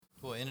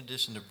in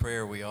addition to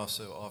prayer, we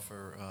also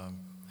offer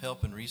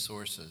help and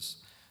resources.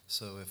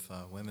 So if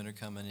women are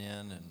coming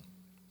in and,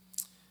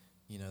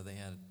 they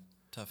had a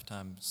tough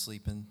time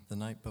sleeping the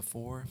night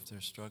before, if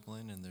they're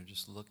struggling and they're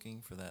just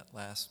looking for that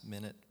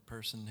last-minute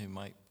person who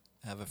might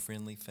have a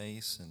friendly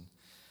face and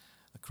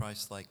a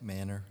Christ-like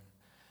manner,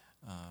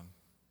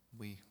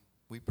 we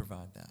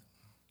provide that.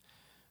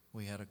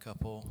 We had a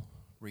couple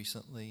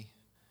recently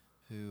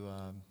who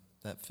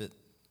that fit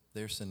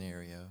their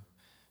scenario.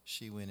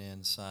 She went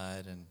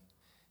inside and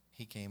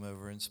he came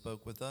over and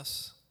spoke with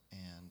us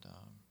and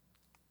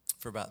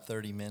for about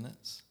 30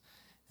 minutes.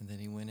 And then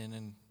he went in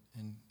and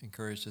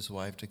encouraged his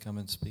wife to come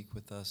and speak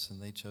with us, and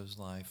they chose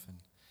life. And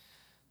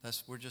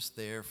we're just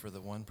there for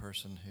the one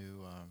person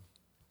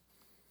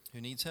who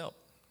needs help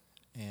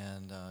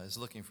and is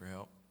looking for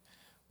help.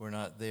 We're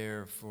not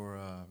there for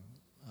a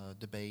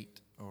debate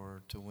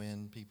or to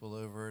win people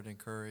over, to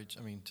encourage,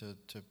 to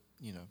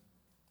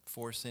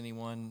force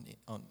anyone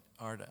on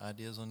our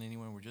ideas on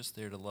anyone. We're just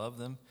there to love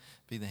them,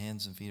 be the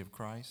hands and feet of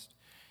Christ,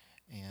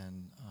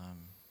 and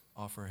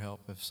offer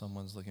help if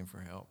someone's looking for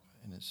help.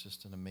 And it's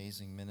just an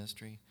amazing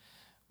ministry.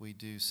 We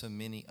do so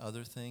many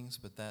other things,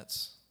 but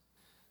that's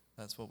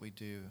what we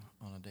do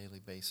on a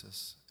daily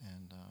basis.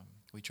 And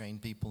we train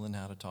people in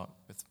how to talk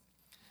with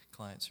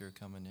clients who are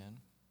coming in.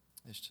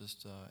 It's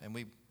just, and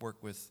we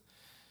work with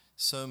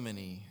so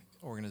many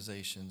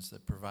organizations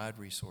that provide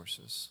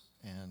resources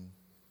and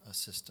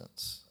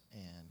assistance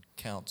and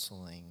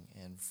counseling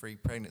and free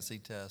pregnancy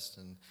tests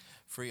and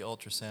free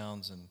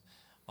ultrasounds and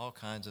all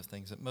kinds of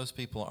things that most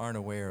people aren't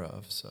aware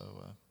of.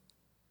 So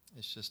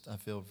it's just, I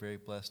feel very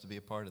blessed to be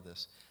a part of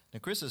this. Now,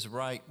 Chris is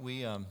right.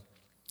 We, in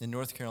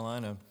North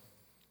Carolina,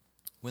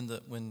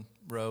 when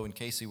Roe and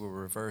Casey were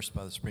reversed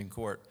by the Supreme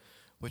Court,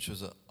 which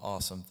was an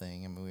awesome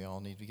thing, we all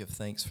need to give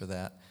thanks for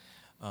that.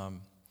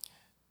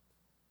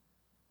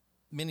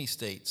 Many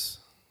states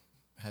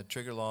had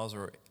trigger laws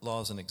or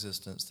laws in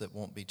existence that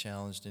won't be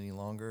challenged any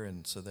longer,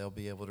 and so they'll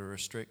be able to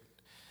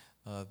restrict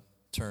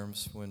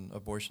terms when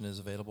abortion is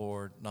available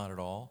or not at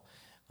all.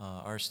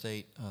 Our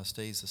state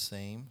stays the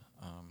same,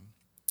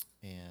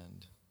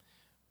 and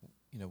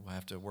we'll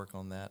have to work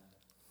on that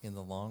in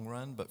the long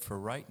run. But for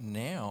right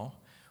now,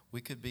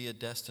 we could be a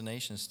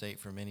destination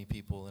state for many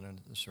people in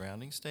the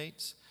surrounding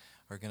states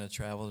are going to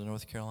travel to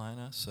North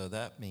Carolina. So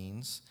that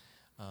means,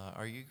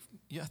 I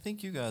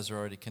think you guys are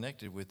already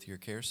connected with your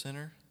care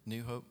center,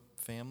 New Hope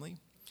family.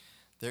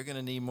 They're going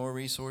to need more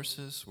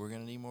resources. We're going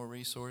to need more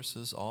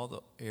resources. All the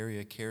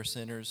area care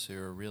centers who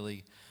are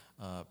really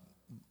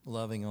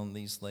loving on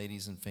these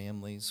ladies and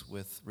families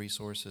with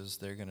resources,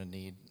 they're going to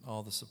need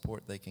all the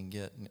support they can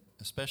get,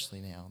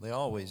 especially now. They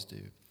always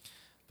do,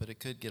 but it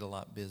could get a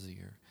lot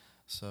busier.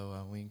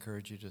 So we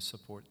encourage you to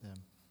support them.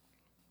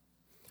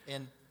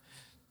 And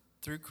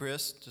through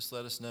Chris, just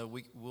let us know.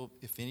 We'll,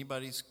 if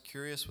anybody's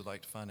curious, would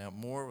like to find out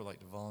more, would like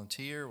to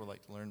volunteer, would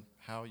like to learn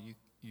how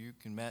you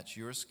can match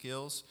your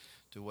skills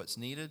to what's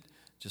needed,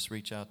 just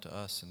reach out to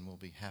us and we'll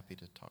be happy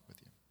to talk with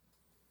you.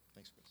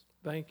 Thanks, Chris.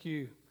 Thank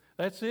you.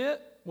 That's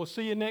it. We'll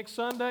see you next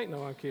Sunday.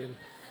 No, I'm kidding.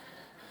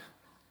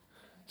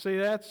 See,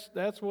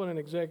 that's what an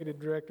executive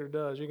director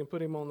does. You can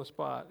put him on the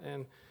spot.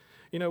 And,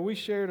 we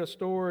shared a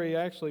story.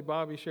 Actually,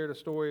 Bobby shared a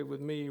story with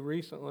me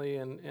recently,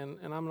 and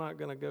I'm not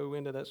going to go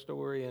into that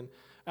story. And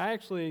I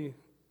actually,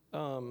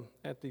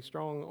 at the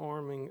strong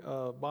arming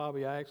of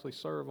Bobby, I actually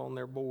serve on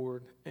their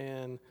board.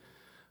 And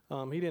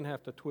he didn't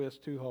have to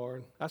twist too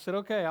hard. I said,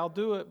 okay, I'll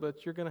do it,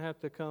 but you're going to have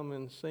to come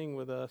and sing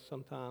with us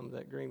sometimes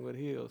at Greenwood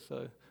Hills.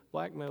 So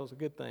blackmail is a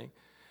good thing.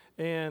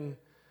 And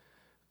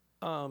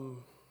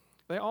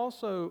they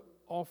also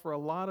offer a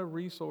lot of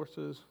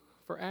resources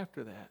for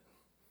after that.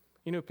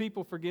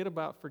 People forget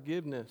about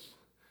forgiveness.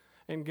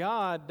 And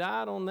God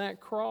died on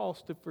that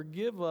cross to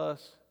forgive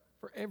us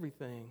for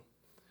everything.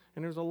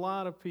 And there's a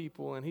lot of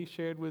people, and he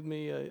shared with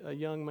me a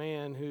young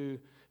man who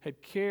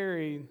had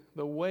carried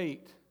the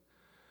weight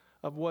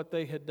of what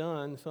they had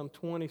done some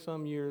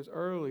 20-some years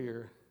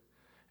earlier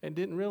and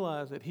didn't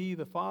realize that he,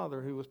 the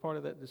father who was part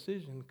of that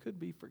decision, could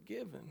be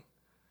forgiven,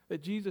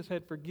 that Jesus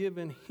had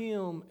forgiven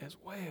him as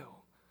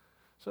well.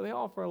 So they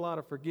offer a lot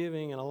of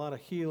forgiving and a lot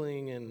of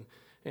healing, and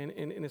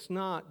it's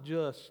not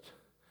just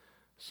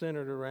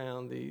centered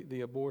around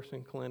the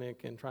abortion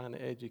clinic and trying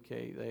to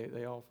educate.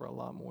 They offer a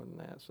lot more than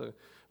that. So,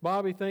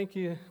 Bobby, thank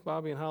you.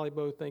 Bobby and Holly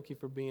both, thank you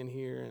for being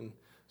here, and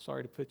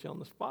sorry to put you on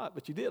the spot,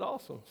 but you did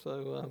awesome.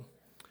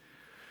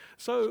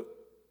 So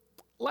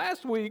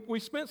last week, we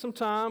spent some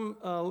time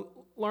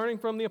learning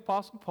from the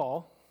Apostle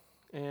Paul.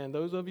 And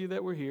those of you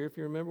that were here, if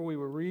you remember, we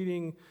were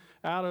reading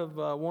out of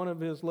one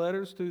of his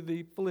letters to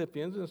the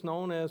Philippians. It's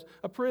known as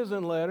a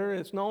prison letter.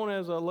 It's known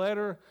as a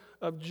letter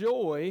of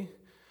joy.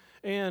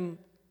 And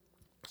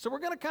so we're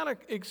going to kind of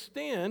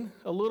extend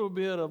a little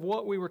bit of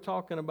what we were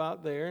talking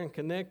about there and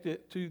connect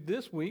it to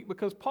this week,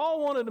 because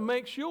Paul wanted to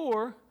make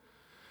sure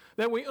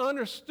that we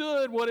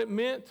understood what it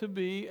meant to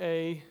be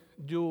a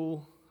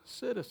dual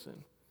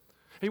citizen.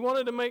 He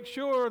wanted to make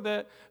sure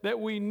that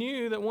we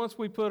knew that once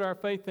we put our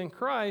faith in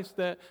Christ,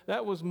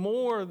 that was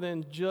more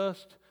than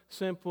just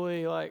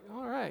simply like,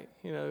 all right,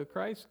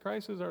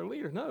 Christ is our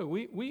leader. No,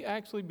 we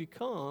actually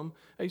become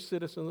a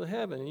citizen of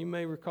heaven. And you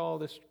may recall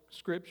this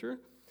scripture,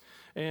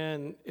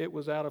 and it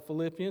was out of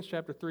Philippians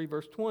chapter 3,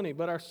 verse 20.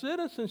 But our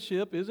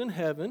citizenship is in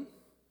heaven,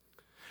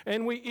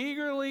 and we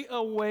eagerly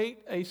await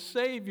a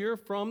Savior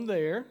from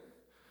there,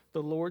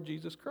 the Lord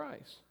Jesus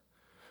Christ,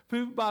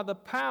 who by the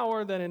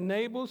power that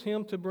enables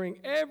him to bring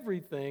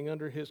everything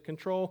under his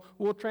control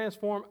will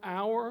transform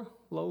our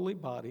lowly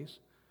bodies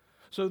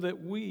so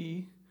that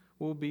we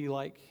will be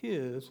like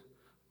his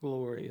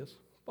glorious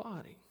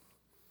body.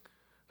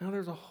 Now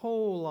there's a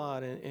whole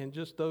lot in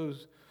just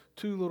those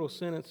two little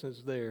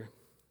sentences there.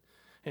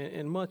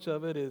 And much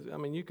of it is,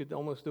 you could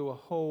almost do a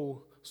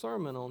whole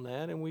sermon on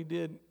that, and we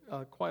did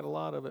quite a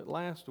lot of it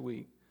last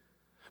week.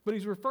 But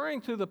he's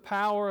referring to the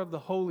power of the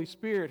Holy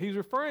Spirit. He's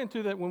referring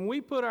to that when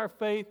we put our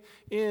faith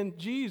in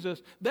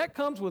Jesus, that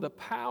comes with a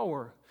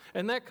power,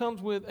 and that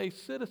comes with a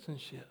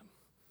citizenship.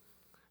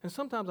 And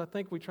sometimes I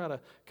think we try to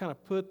kind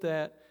of put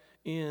that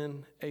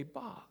in a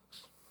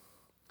box.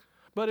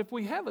 But if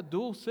we have a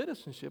dual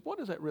citizenship, what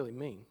does that really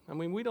mean?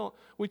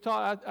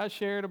 I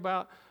shared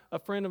about a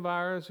friend of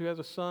ours who has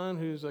a son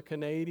who's a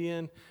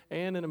Canadian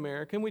and an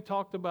American. We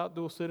talked about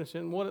dual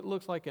citizenship and what it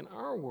looks like in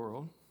our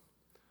world.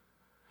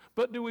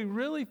 But do we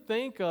really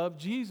think of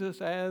Jesus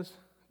as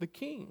the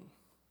king?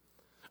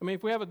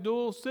 If we have a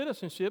dual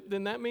citizenship,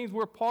 then that means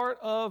we're part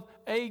of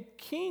a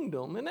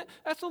kingdom. And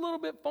that's a little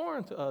bit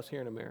foreign to us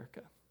here in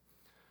America.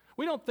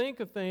 We don't think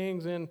of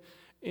things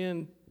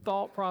in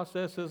thought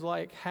processes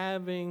like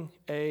having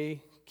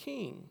a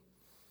king,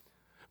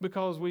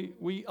 because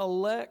we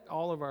elect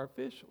all of our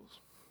officials.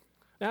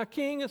 Now, a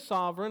king is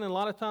sovereign, and a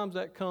lot of times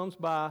that comes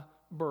by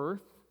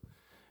birth,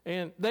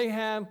 and they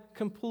have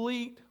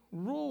complete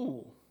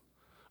rule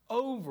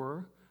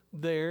over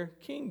their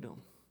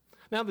kingdom.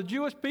 Now, the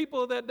Jewish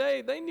people of that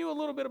day, they knew a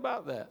little bit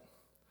about that.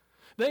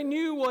 They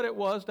knew what it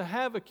was to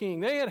have a king.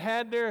 They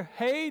had their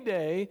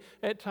heyday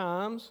at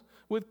times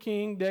with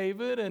King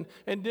David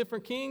and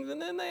different kings,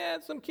 and then they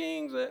had some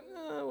kings that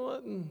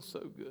wasn't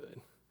so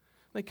good.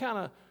 They kind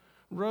of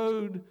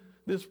rode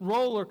this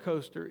roller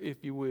coaster,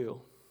 if you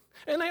will.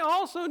 And they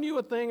also knew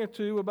a thing or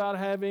two about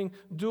having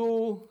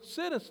dual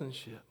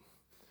citizenship.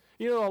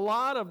 A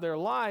lot of their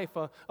life,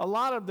 a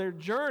lot of their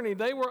journey,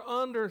 they were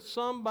under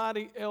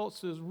somebody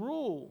else's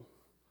rule.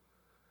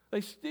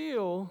 They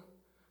still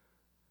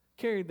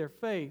carried their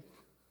faith,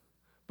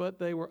 but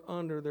they were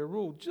under their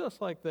rule,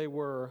 just like they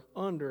were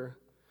under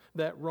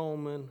that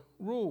Roman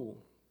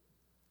rule.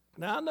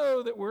 Now, I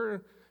know that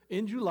we're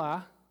in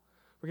July.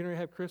 We're going to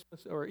have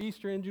Christmas or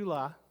Easter in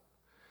July.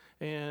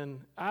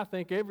 And I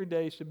think every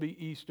day should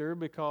be Easter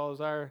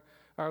because our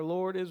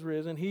Lord is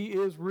risen. He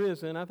is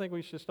risen. I think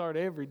we should start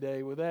every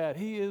day with that.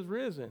 He is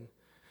risen.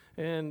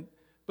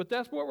 But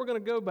that's what we're going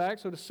to go back.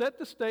 So to set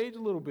the stage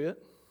a little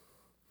bit,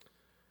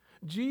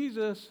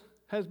 Jesus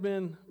has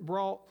been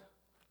brought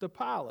to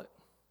Pilate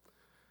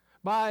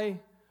by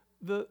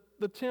the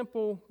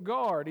temple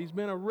guard. He's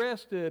been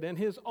arrested, and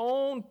his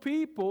own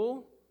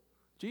people,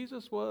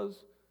 Jesus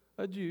was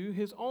a Jew,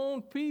 his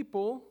own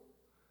people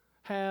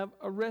have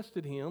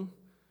arrested him.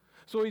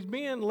 So he's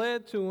being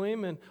led to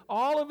him, and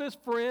all of his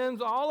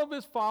friends, all of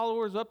his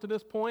followers up to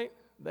this point,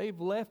 they've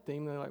left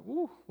him. They're like,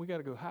 woo, we got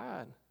to go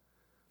hide.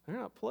 They're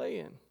not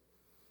playing.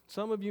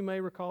 Some of you may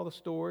recall the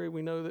story.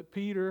 We know that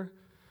Peter,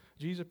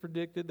 Jesus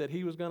predicted that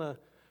he was going to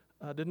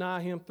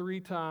deny him 3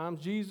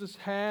 times. Jesus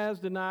has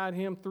denied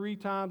him 3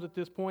 times at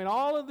this point.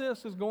 All of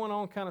this is going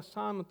on kind of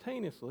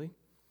simultaneously.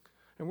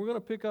 And we're going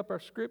to pick up our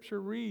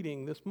scripture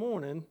reading this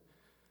morning,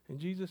 and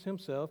Jesus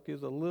himself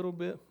gives a little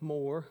bit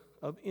more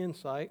of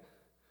insight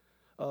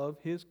of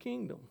his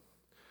kingdom.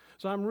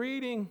 So I'm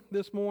reading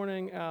this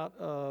morning out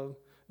of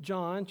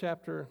John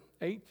chapter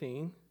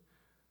 18,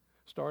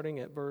 starting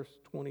at verse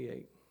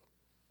 28.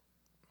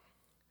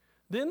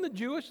 Then the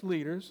Jewish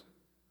leaders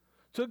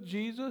took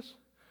Jesus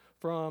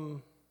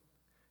from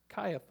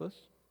Caiaphas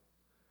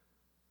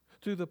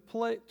to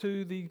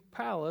the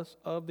palace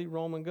of the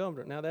Roman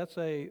governor. Now that's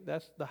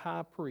the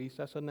high priest.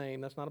 That's a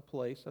name. That's not a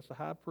place. That's the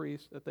high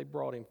priest that they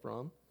brought him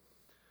from.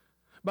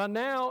 By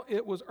now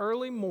it was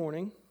early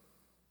morning,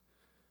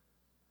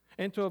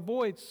 and to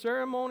avoid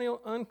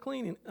ceremonial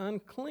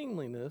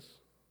uncleanliness,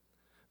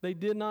 they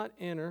did not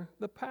enter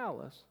the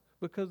palace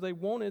because they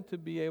wanted to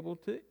be able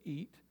to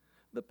eat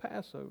the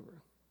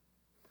Passover.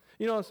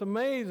 It's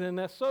amazing.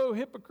 That's so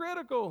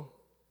hypocritical.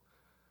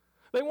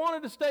 They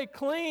wanted to stay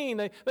clean.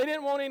 They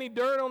didn't want any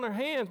dirt on their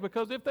hands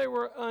because if they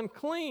were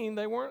unclean,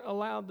 they weren't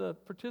allowed to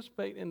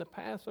participate in the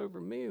Passover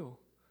meal.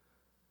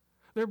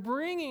 They're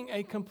bringing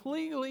a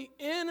completely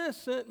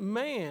innocent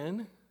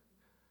man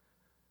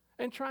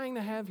and trying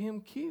to have him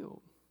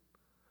killed.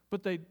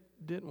 But they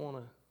didn't want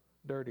to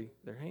dirty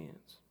their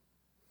hands.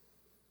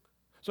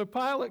 So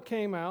Pilate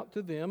came out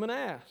to them and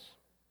asked,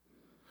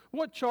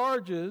 "What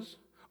charges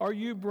are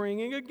you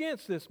bringing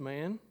against this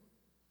man?"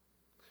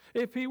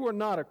 "If he were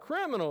not a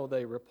criminal,"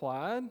 they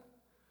replied,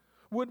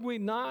 "would we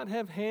not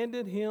have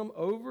handed him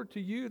over to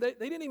you?" They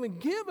didn't even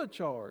give a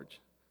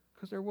charge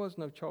because there was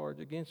no charge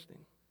against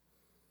him.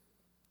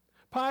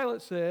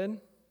 Pilate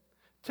said,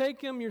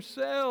 "Take him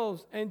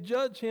yourselves and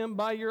judge him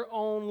by your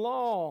own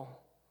law."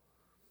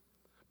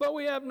 "But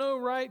we have no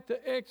right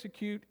to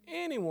execute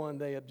anyone,"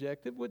 they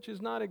objected, which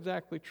is not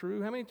exactly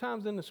true. How many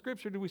times in the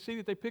scripture do we see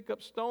that they pick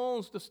up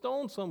stones to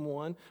stone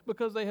someone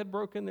because they had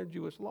broken their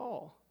Jewish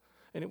law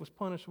and it was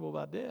punishable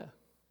by death?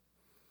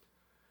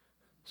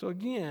 So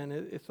again,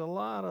 it's a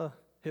lot of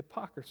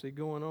hypocrisy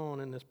going on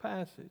in this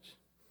passage.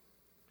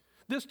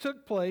 This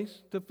took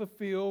place to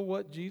fulfill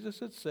what Jesus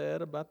had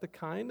said about the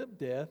kind of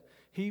death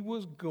he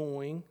was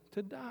going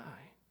to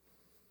die.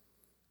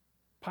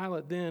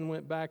 Pilate then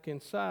went back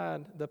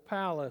inside the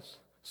palace,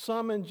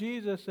 summoned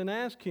Jesus, and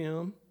asked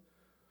him,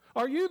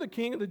 "Are you the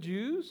king of the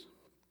Jews?"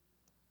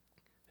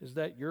 "Is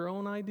that your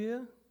own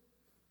idea?"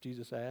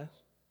 Jesus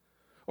asked.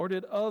 "Or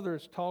did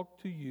others talk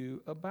to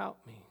you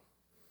about me?"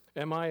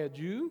 "Am I a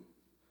Jew?"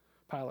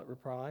 Pilate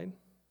replied.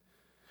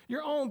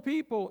 "Your own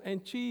people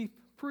and chief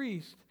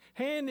priests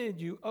handed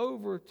you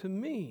over to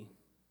me.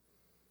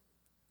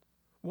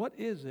 What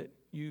is it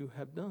you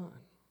have done?"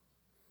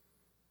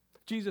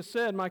 Jesus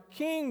said, "My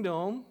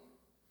kingdom,"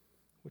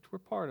 which we're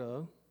part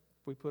of,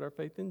 if we put our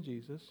faith in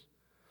Jesus,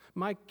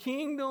 "my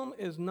kingdom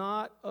is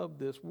not of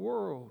this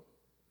world.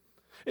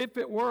 If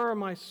it were,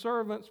 my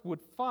servants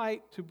would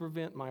fight to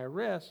prevent my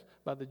arrest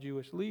by the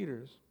Jewish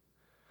leaders.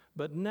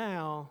 But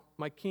now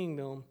my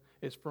kingdom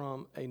is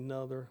from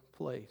another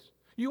place."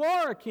 "You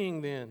are a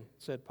king then,"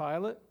 said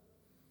Pilate.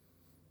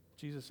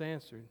 Jesus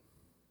answered,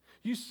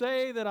 "You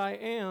say that I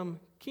am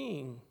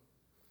king.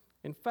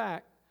 In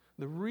fact,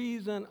 the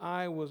reason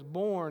I was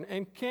born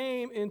and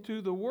came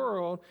into the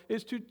world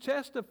is to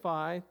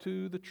testify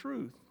to the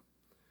truth.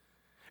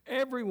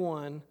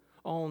 Everyone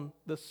on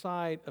the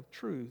side of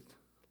truth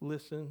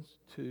listens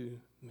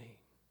to me."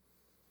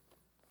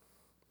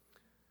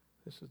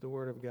 This is the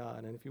word of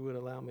God, and if you would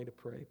allow me to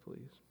pray,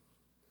 please.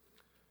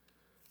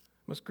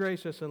 Most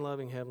gracious and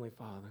loving Heavenly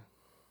Father,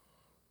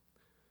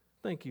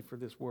 thank you for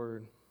this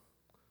word.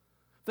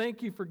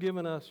 Thank you for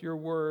giving us your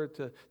word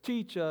to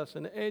teach us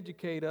and to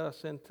educate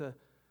us and to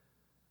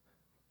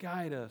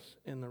guide us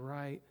in the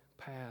right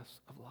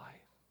paths of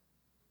life.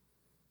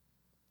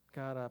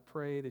 God, I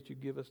pray that you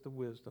give us the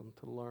wisdom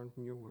to learn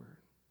from your word.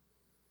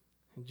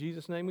 In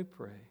Jesus' name we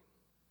pray.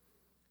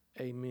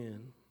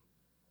 Amen.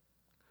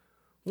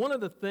 One of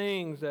the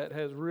things that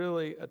has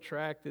really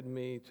attracted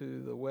me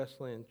to the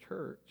Wesleyan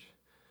Church,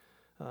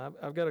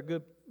 I've got a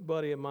good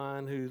buddy of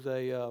mine who's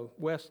a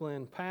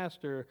Wesleyan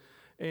pastor,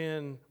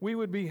 and we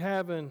would be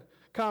having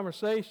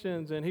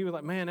conversations, and he was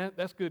like, "Man,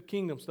 that's good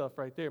kingdom stuff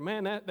right there.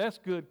 Man, that's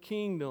good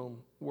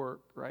kingdom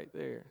work right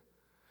there."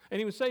 And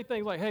he would say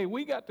things like, "Hey,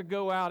 we got to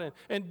go out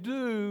and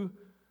do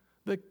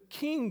the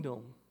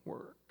kingdom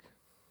work."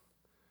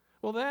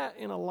 Well, that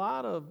in a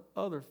lot of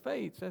other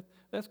faiths,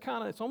 that's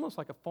kind of, it's almost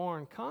like a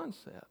foreign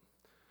concept.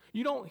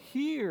 You don't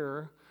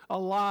hear a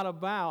lot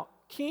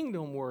about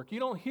kingdom work. You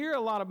don't hear a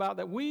lot about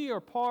that we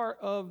are part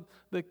of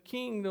the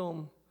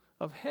kingdom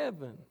of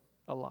heaven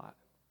a lot.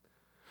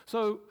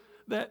 So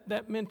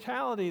that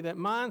mentality, that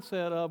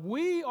mindset of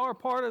we are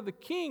part of the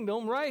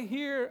kingdom right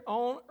here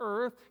on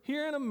earth,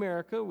 here in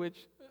America,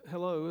 which,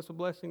 hello, it's a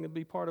blessing to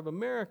be part of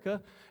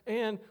America,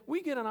 and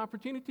we get an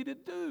opportunity to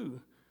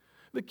do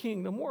the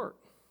kingdom work.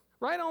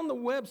 Right on the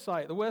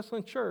website, the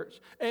Wesleyan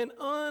Church, an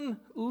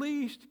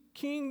unleashed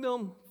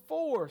kingdom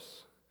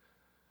force.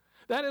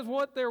 That is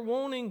what they're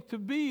wanting to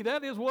be.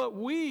 That is what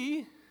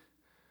we,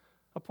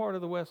 a part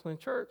of the Wesleyan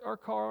Church, are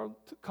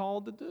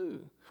called to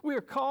do. We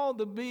are called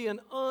to be an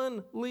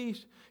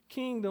unleashed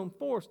kingdom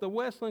force. The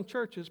Wesleyan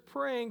Church is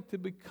praying to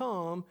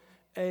become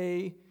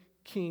a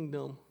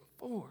kingdom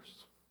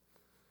force.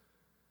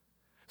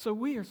 So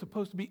we are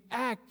supposed to be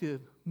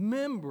active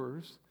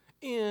members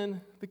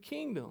in the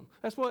kingdom.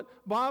 That's what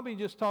Bobby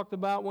just talked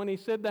about when he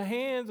said the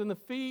hands and the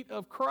feet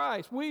of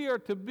Christ. We are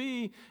to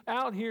be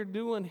out here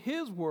doing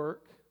his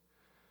work,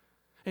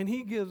 and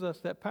he gives us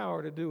that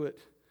power to do it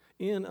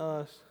in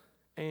us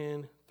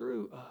and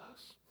through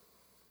us.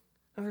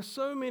 And there's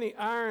so many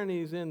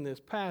ironies in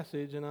this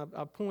passage, and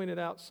I pointed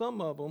out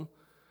some of them.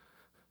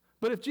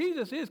 But if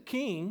Jesus is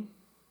king,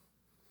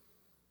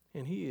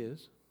 and he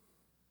is,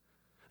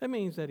 that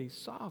means that he's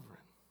sovereign.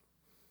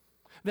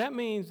 That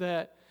means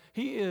that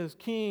he is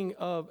king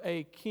of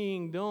a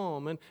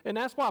kingdom. And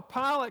that's why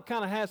Pilate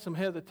kind of has some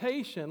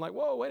hesitation. Like,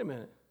 whoa, wait a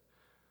minute.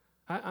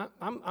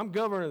 I'm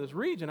governor of this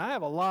region. I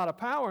have a lot of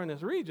power in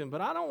this region,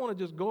 but I don't want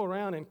to just go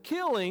around and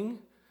killing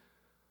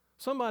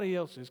somebody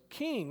else's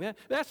king.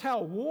 That's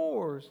how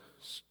wars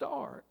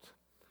start.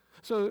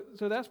 So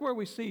that's where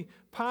we see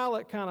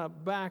Pilate kind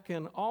of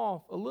backing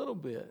off a little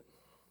bit.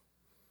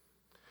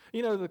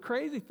 You know, the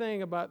crazy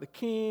thing about the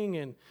king,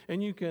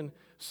 and you can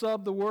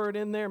sub the word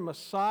in there,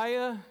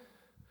 Messiah,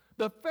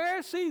 the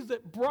Pharisees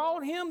that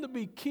brought him to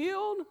be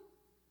killed,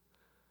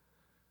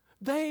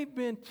 they've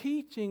been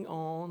teaching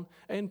on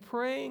and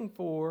praying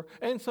for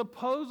and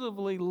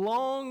supposedly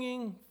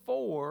longing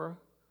for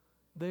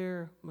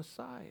their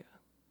Messiah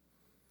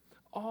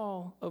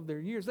all of their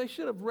years. They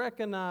should have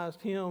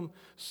recognized him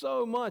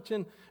so much.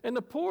 And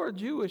the poor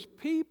Jewish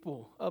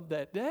people of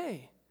that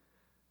day,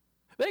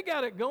 They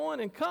got it going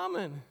and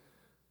coming.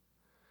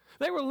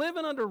 They were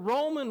living under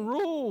Roman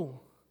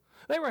rule.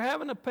 They were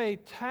having to pay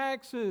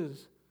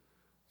taxes.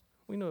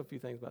 We know a few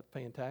things about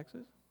paying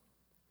taxes.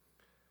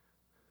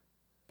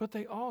 But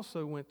they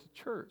also went to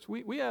church.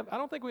 I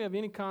don't think we have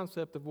any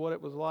concept of what it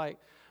was like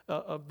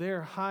of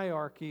their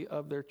hierarchy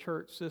of their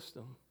church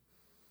system.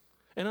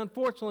 And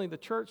unfortunately, the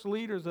church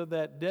leaders of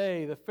that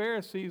day, the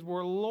Pharisees,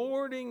 were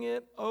lording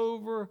it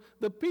over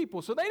the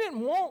people. So they didn't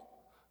want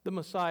the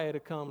Messiah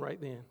to come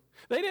right then.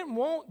 They didn't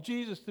want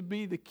Jesus to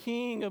be the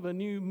king of a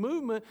new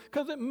movement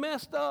because it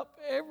messed up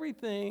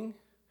everything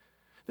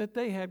that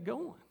they had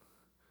going.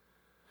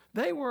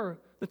 They were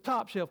the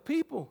top shelf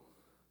people.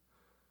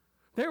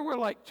 There were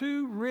like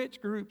two rich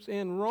groups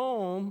in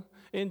Rome,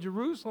 in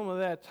Jerusalem at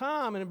that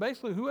time, and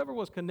basically whoever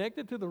was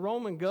connected to the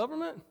Roman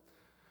government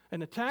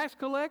and the tax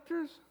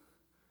collectors,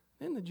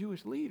 and the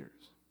Jewish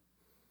leaders.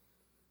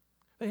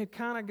 They had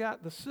kind of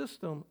got the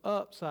system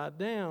upside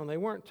down. They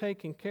weren't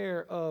taking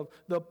care of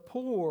the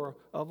poor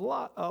a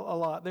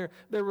lot. Their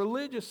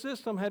religious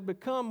system had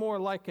become more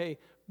like a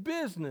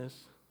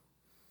business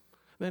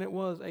than it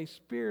was a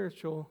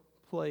spiritual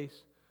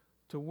place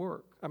to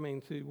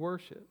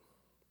worship.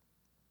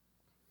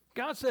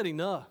 God said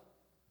enough.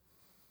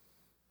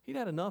 He'd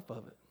had enough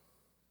of it.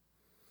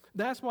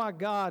 That's why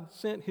God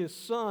sent his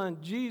son,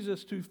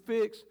 Jesus, to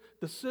fix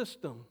the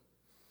system.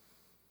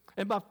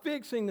 And by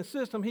fixing the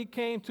system, he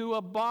came to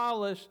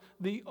abolish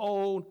the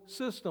old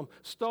system,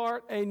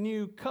 start a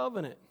new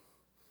covenant.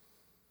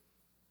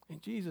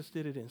 And Jesus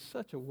did it in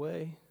such a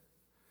way.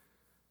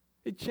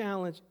 It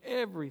challenged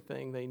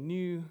everything they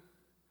knew.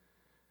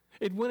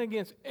 It went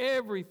against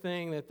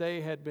everything that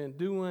they had been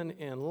doing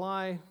in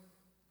life.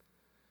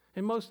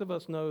 And most of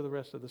us know the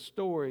rest of the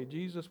story.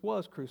 Jesus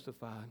was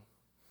crucified.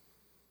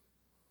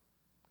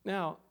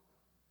 Now,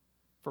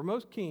 for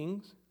most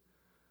kings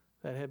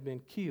that have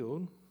been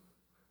killed,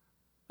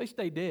 they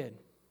stay dead.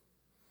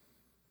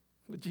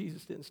 But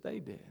Jesus didn't stay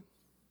dead.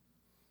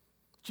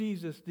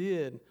 Jesus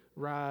did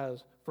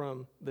rise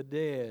from the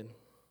dead.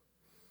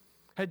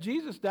 Had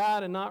Jesus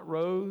died and not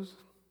rose,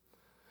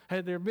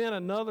 had there been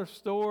another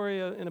story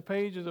in the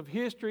pages of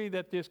history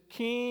that this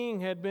king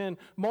had been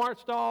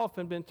marched off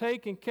and been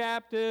taken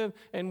captive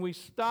and we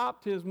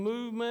stopped his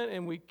movement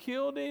and we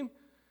killed him,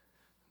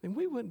 then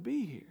we wouldn't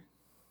be here.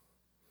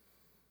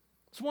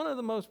 It's one of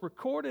the most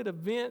recorded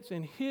events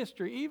in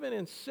history, even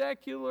in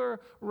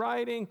secular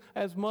writing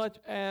as much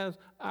as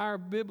our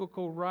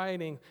biblical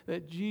writing,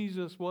 that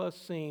Jesus was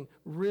seen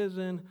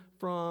risen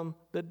from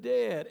the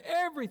dead.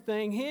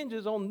 Everything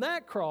hinges on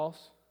that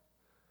cross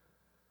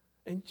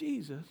and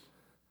Jesus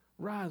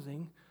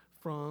rising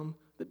from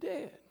the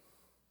dead.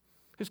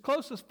 His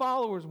closest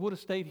followers would have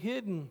stayed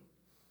hidden.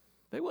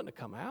 They wouldn't have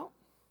come out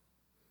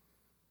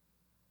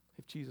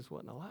if Jesus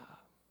wasn't alive.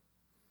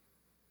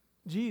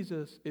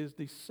 Jesus is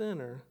the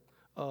center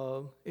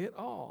of it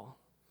all.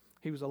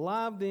 He was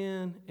alive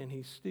then, and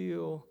he's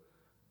still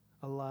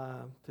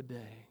alive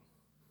today.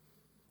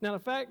 Now,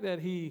 the fact that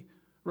he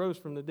rose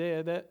from the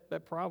dead,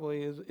 that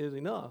probably is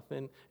enough,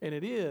 and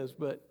it is,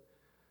 but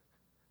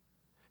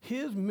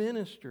his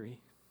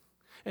ministry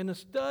and the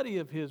study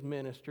of his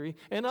ministry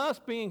and us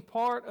being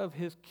part of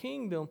his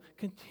kingdom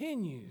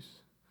continues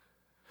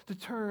to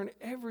turn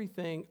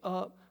everything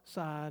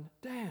upside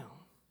down.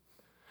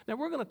 Now,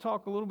 we're going to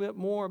talk a little bit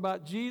more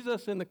about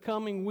Jesus in the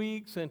coming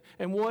weeks and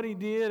what he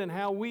did and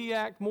how we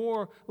act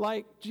more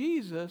like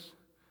Jesus.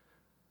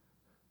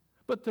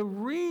 But the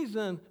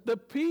reason the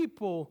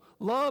people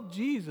loved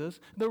Jesus,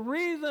 the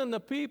reason the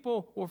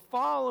people were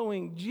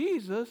following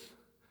Jesus,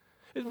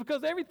 is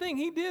because everything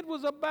he did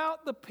was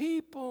about the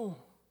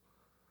people.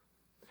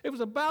 It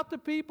was about the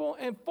people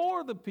and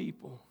for the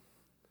people.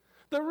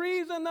 The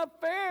reason the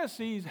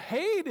Pharisees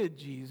hated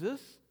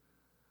Jesus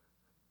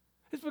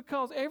is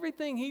because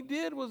everything he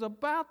did was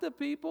about the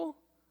people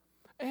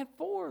and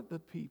for the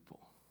people.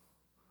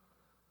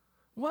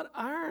 What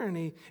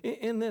irony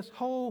in this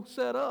whole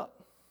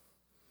setup.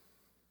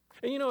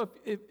 And you know,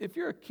 if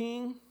you're a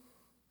king,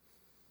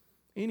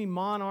 any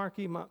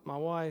monarchy, my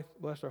wife,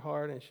 bless her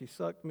heart, and she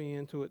sucked me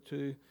into it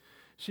too.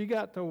 She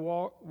got to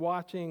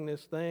watching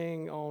this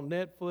thing on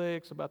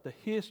Netflix about the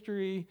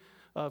history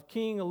of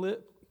King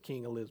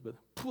Elizabeth.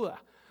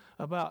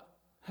 About,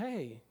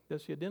 hey,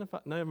 does she identify?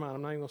 Never mind,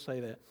 I'm not even going to say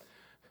that.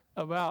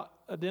 About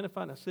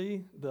identifying, I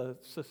see the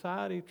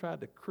society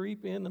tried to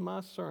creep into my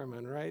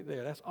sermon right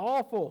there. That's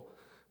awful.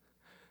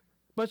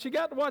 But she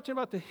got to watching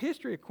about the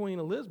history of Queen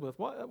Elizabeth.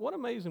 What an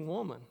amazing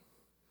woman.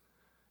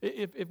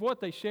 If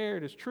what they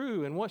shared is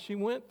true and what she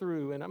went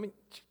through, and I mean,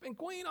 she's been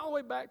queen all the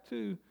way back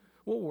to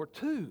World War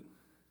II.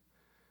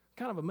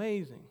 Kind of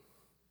amazing.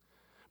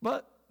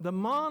 But the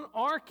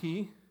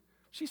monarchy,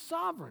 she's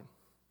sovereign.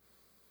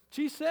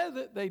 She says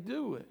it, they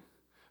do it.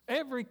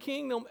 Every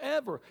kingdom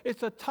ever.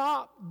 It's a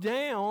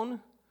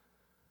top-down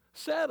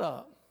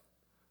setup.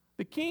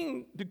 The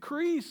king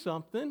decrees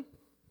something,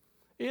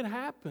 it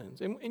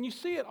happens. And you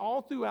see it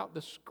all throughout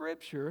the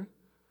scripture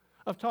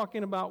of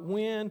talking about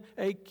when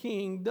a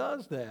king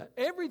does that.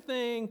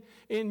 Everything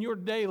in your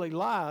daily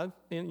life,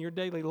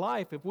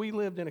 if we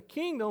lived in a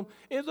kingdom,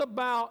 is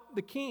about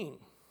the king.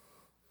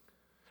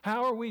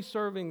 How are we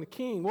serving the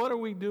king? What are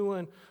we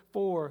doing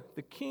for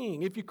the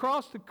king? If you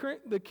cross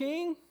the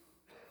king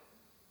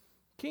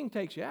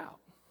takes you out.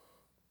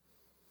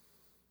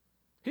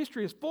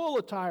 History is full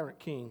of tyrant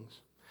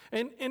kings.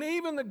 And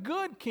even the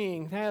good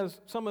king has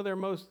some of their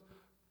most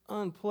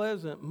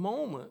unpleasant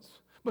moments.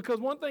 Because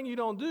one thing you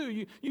don't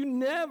do, you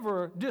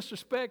never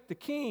disrespect the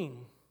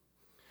king.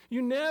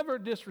 You never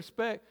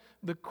disrespect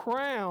the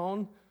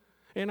crown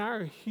and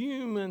our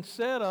human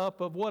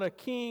setup of what a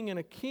king and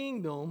a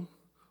kingdom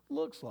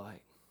looks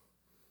like.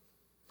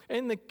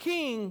 And the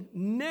king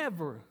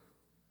never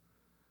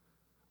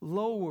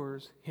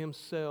lowers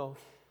himself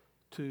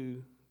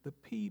to the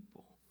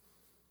people.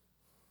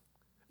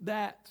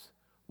 That's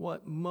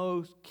what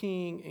most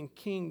king and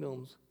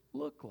kingdoms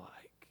look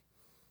like.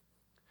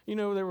 You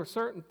know, there were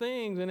certain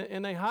things,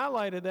 and they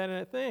highlighted that in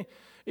that thing.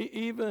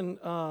 Even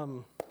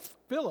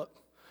Philip,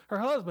 her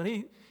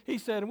husband, he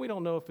said, and we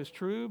don't know if it's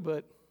true,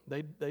 but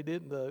they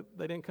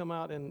didn't come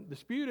out and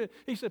dispute it.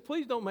 He said,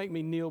 please don't make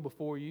me kneel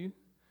before you.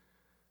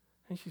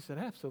 And she said,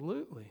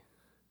 absolutely.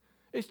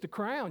 It's the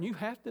crown. You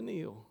have to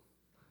kneel.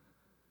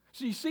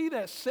 So you see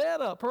that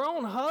setup. Her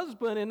own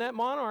husband in that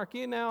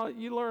monarchy, now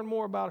you learn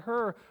more about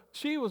her.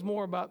 She was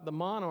more about the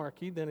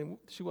monarchy than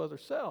she was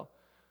herself.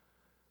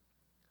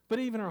 But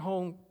even her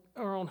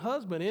own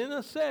husband, in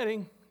a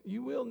setting,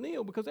 you will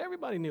kneel because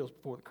everybody kneels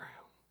before the crown.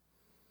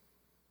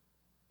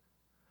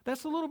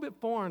 That's a little bit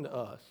foreign to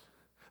us.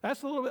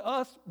 That's a little bit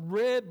us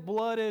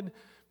red-blooded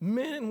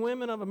men and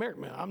women of America.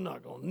 Man, I'm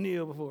not going to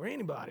kneel before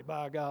anybody,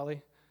 by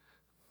golly.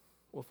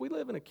 Well, if we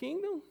live in a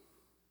kingdom,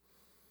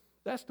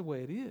 that's the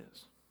way it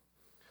is.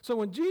 So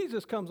when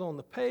Jesus comes on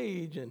the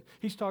page and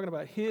he's talking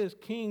about his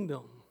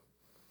kingdom,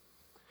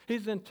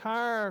 his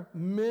entire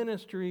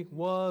ministry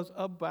was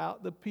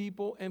about the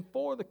people and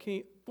for the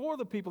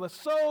people.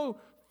 That's so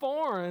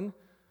foreign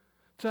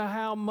to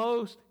how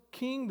most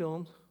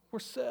kingdoms were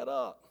set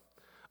up.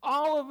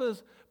 All of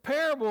his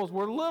parables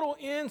were little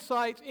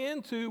insights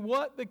into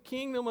what the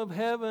kingdom of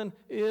heaven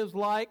is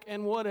like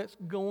and what it's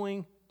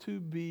going to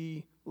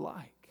be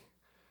like.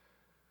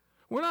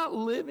 We're not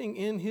living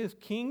in his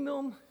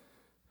kingdom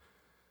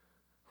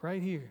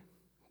right here.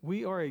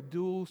 We are a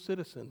dual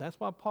citizen. That's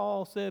why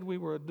Paul said we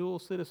were a dual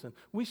citizen.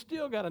 We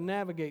still got to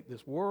navigate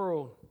this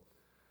world,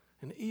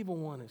 and the evil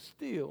one is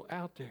still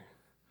out there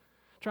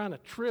trying to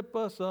trip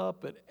us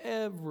up at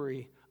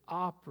every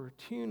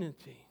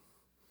opportunity.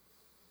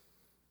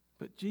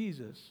 But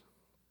Jesus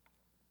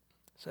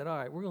said, all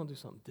right, we're going to do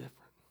something different.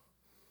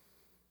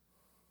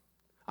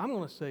 I'm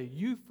going to say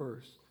you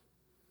first,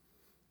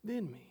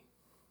 then me.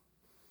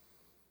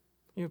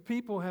 You know,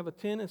 people have a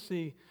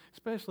tendency,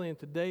 especially in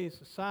today's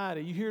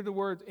society, you hear the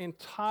words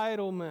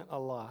entitlement a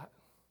lot.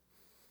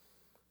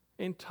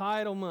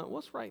 Entitlement.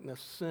 What's right in the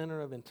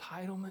center of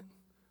entitlement?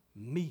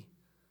 Me.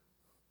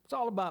 It's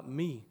all about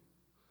me.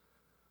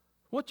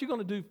 What you going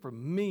to do for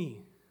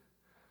me?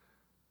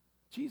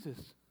 Jesus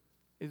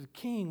is a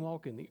king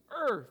walking the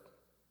earth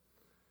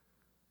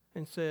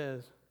and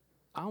says,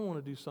 I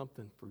want to do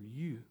something for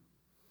you.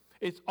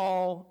 It's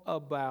all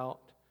about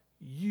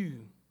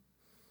you.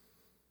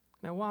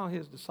 Now, while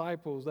his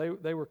disciples,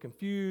 they were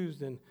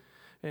confused and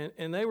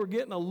they were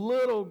getting a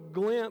little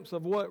glimpse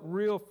of what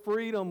real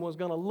freedom was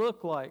going to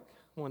look like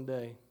one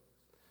day.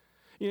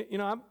 You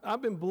know,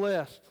 I've been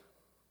blessed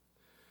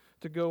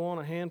to go on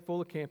a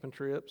handful of camping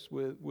trips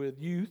with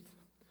youth.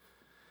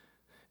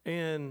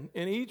 And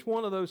in each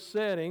one of those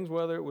settings,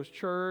 whether it was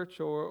church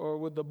or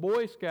with the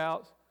Boy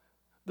Scouts,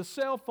 the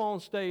cell phone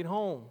stayed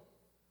home.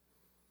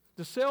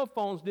 The cell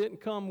phones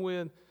didn't come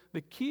with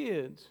the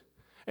kids.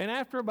 And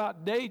after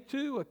about day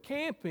 2 of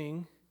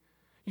camping,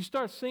 you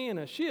start seeing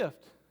a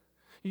shift.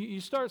 You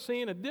start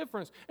seeing a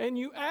difference. And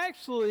you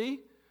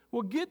actually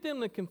will get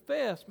them to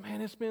confess,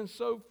 man, it's been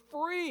so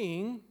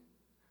freeing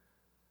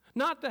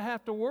not to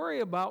have to worry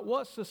about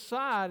what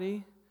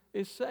society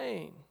is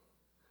saying.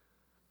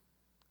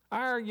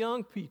 Our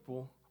young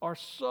people are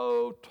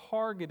so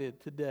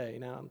targeted today.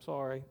 Now, I'm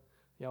sorry,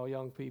 y'all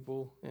young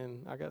people,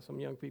 and I got some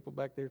young people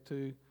back there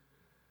too.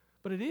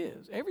 But it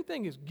is.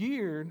 Everything is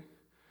geared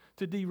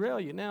to derail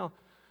you. Now,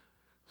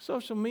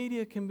 social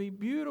media can be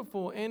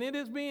beautiful, and it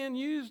is being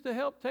used to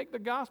help take the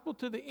gospel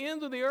to the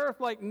ends of the earth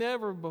like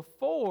never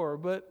before.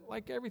 But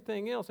like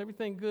everything else,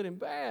 everything good and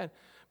bad,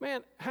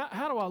 man,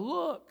 how do I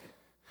look?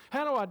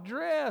 How do I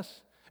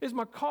dress? Is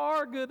my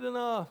car good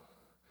enough?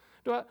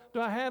 Do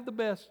I have the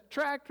best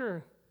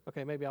tractor?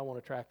 Okay, maybe I want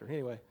a tractor.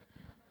 Anyway,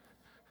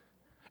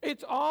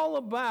 it's all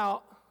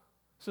about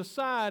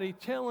society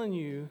telling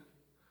you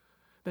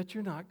that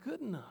you're not good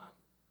enough.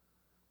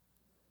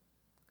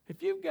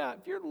 If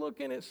you're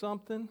looking at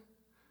something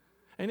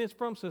and it's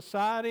from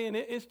society and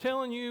it's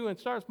telling you and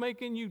starts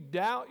making you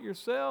doubt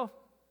yourself,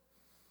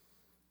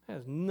 it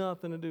has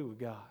nothing to do with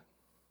God.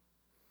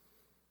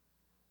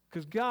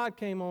 Because God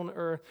came on the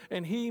earth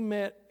and he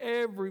met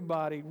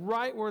everybody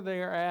right where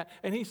they're at,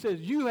 and he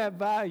says, you have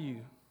value.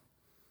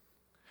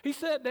 He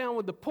sat down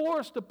with the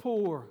poorest of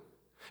poor.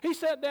 He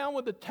sat down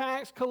with the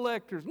tax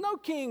collectors. No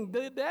king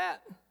did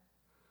that.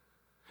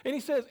 And he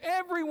says,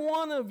 every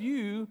one of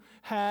you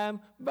have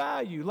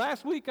value.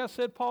 Last week I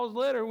said Paul's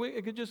letter,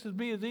 it could just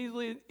be as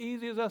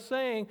easy as us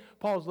saying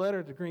Paul's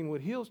letter to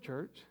Greenwood Hills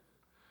Church.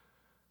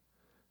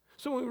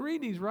 So when we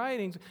read these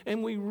writings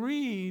and we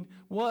read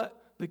what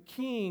the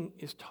king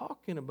is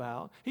talking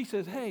about, he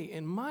says, hey,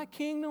 in my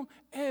kingdom,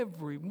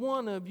 every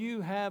one of you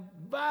have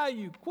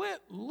value. Quit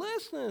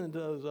listening to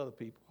those other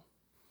people.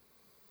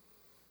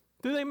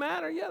 Do they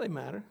matter? Yeah, they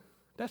matter.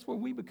 That's where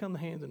we become the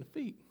hands and the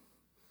feet.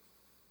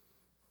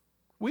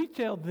 We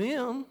tell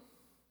them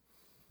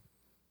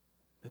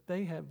that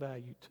they have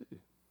value too.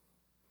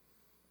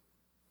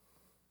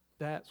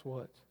 That's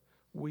what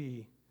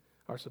we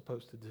are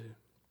supposed to do.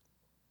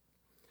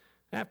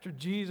 After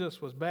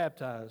Jesus was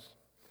baptized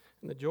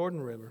in the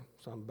Jordan River,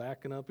 so I'm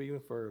backing up even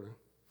further,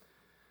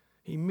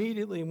 he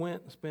immediately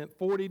went and spent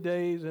 40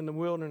 days in the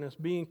wilderness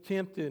being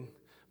tempted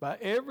by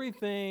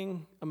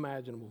everything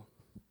imaginable.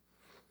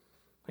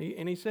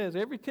 And he says,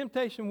 every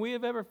temptation we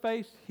have ever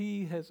faced,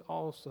 he has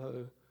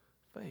also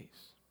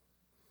faced.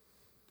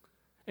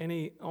 And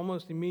he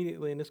almost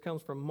immediately, and this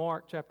comes from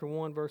Mark chapter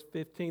 1, verse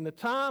 15, the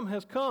time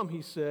has come,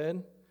 he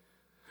said,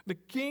 the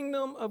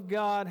kingdom of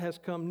God has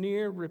come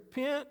near.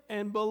 Repent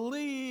and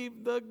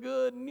believe the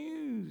good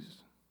news.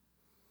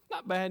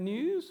 Not bad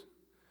news.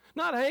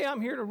 Not, hey,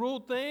 I'm here to rule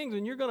things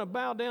and you're going to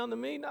bow down to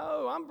me.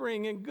 No, I'm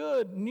bringing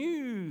good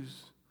news.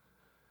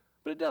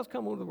 But it does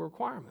come with a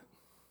requirement.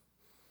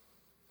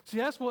 See,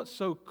 that's what's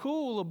so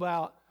cool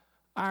about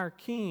our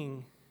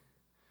King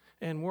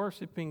and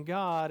worshiping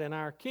God and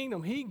our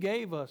kingdom. He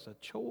gave us a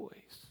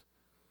choice.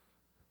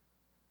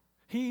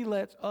 He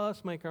lets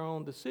us make our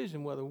own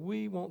decision whether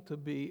we want to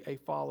be a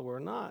follower or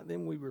not.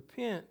 Then we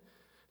repent.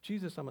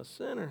 Jesus, I'm a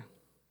sinner.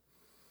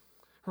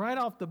 Right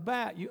off the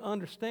bat, you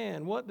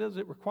understand what does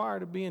it require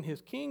to be in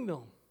his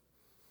kingdom.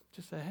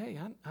 Just say, hey,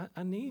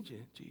 I need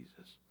you,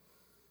 Jesus.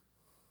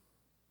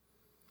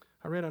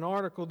 I read an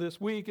article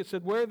this week. It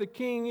said, where the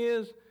king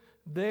is,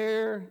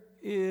 there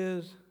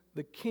is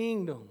the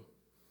kingdom.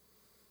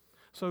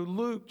 So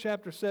Luke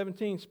chapter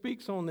 17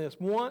 speaks on this.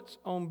 Once,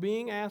 on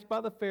being asked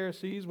by the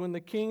Pharisees when the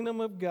kingdom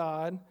of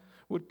God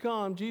would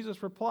come,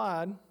 Jesus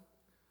replied,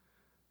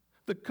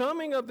 the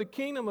coming of the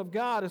kingdom of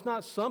God is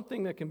not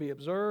something that can be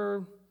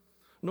observed,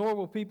 nor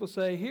will people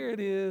say, here it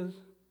is,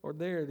 or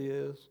there it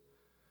is,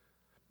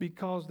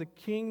 because the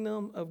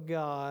kingdom of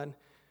God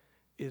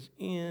is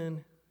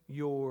in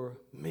your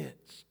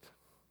midst.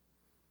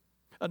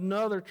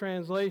 Another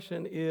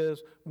translation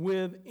is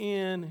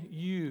within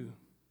you.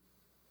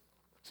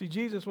 See,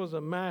 Jesus was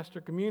a master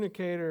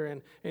communicator,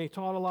 and he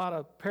taught a lot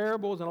of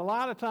parables, and a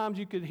lot of times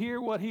you could hear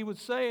what he would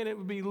say, and it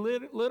would be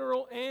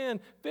literal and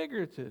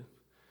figurative.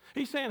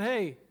 He's saying,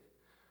 hey,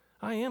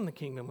 I am the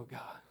kingdom of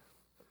God.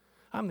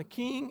 I'm the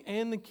king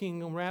and the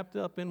kingdom wrapped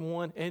up in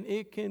one, and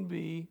it can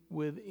be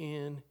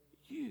within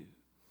you.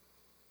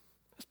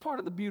 That's part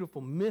of the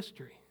beautiful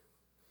mystery.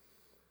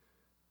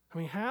 I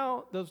mean,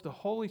 how does the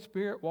Holy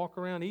Spirit walk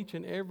around each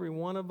and every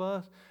one of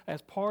us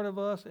as part of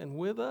us and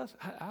with us?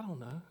 I don't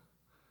know.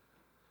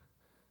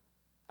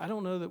 I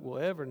don't know that we'll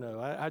ever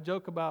know. I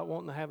joke about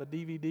wanting to have a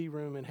DVD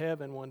room in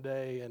heaven one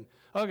day. And,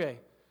 okay,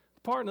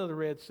 parting of the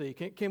Red Sea.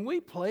 Can we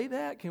play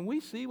that? Can we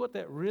see what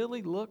that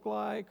really looked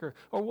like or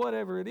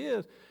whatever it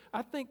is?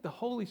 I think the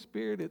Holy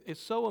Spirit is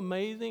so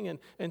amazing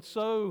and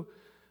so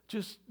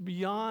just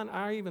beyond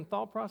our even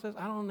thought process.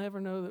 I don't ever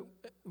know that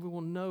we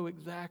will know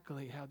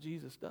exactly how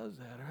Jesus does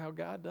that or how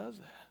God does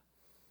that.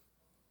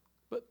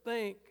 But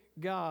thank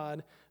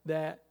God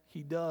that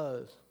he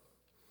does.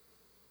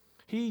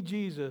 He,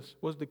 Jesus,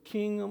 was the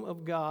kingdom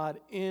of God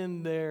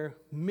in their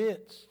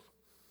midst.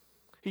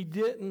 He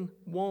didn't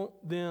want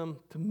them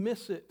to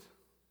miss it.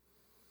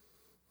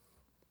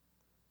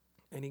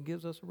 And he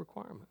gives us a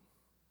requirement.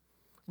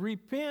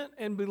 Repent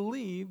and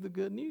believe the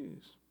good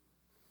news.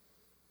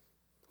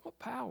 What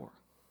power.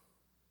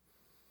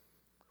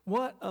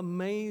 What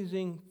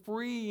amazing,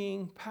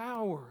 freeing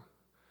power.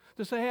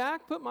 To say, hey, I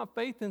can put my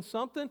faith in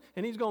something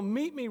and he's going to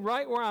meet me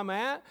right where I'm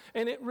at.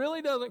 And it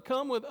really doesn't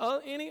come with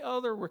any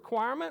other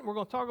requirement. We're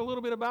going to talk a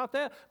little bit about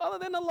that. Other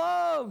than the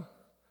love.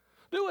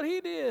 Do what he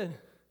did.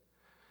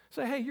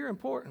 Say, hey, you're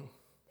important.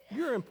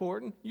 You're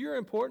important. You're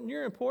important.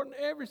 You're important.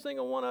 Every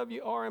single one of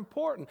you are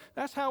important.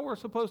 That's how we're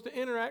supposed to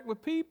interact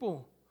with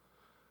people.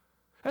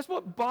 That's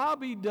what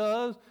Bobby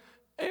does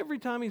every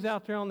time he's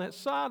out there on that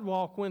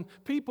sidewalk when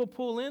people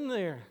pull in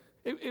there.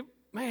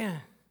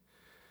 Man,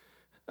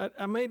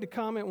 I made the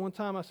comment one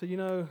time. I said,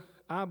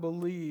 I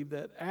believe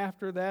that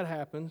after that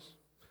happens,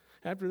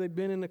 after they've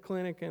been in the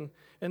clinic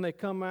and they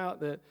come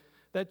out,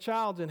 that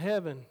child's in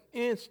heaven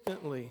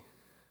instantly.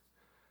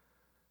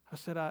 I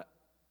said, I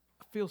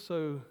feel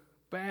so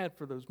bad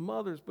for those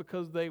mothers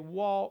because they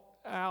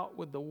walked out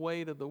with the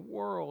weight of the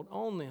world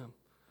on them.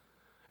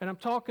 And I'm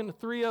talking to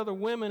 3 other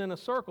women in a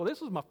circle.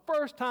 This was my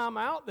first time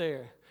out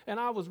there. And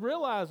I was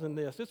realizing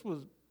this. This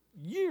was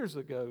years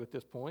ago at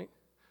this point.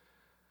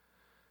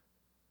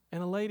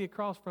 And a lady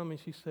across from me,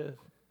 she says,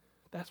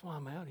 that's why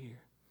I'm out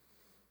here.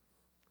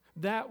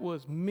 That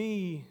was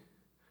me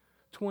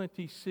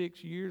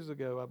 26 years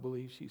ago, I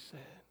believe she said.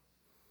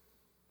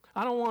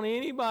 I don't want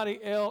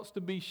anybody else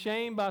to be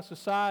shamed by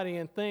society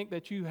and think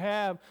that you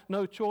have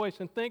no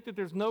choice and think that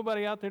there's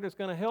nobody out there that's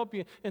going to help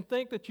you and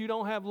think that you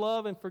don't have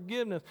love and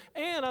forgiveness.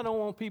 And I don't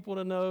want people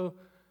to know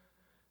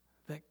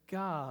that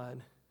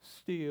God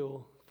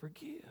still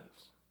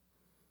forgives.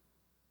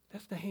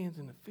 That's the hands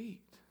and the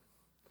feet.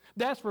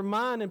 That's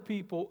reminding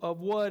people of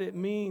what it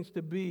means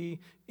to be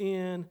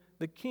in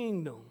the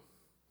kingdom.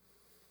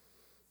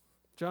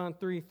 John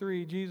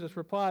 3:3, Jesus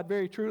replied,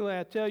 "Very truly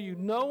I tell you,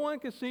 no one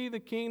can see the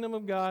kingdom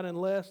of God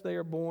unless they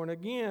are born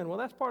again." Well,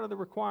 that's part of the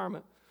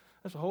requirement.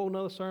 That's a whole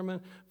nother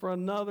sermon for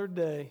another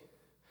day.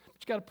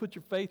 But you got to put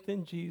your faith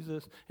in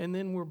Jesus, and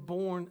then we're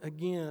born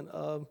again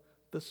of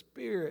the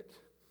Spirit.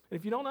 And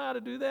if you don't know how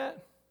to do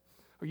that,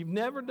 or you've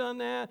never done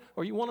that,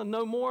 or you want to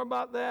know more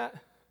about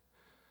that,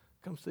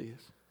 come see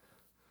us.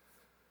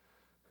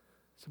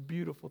 It's a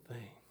beautiful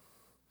thing.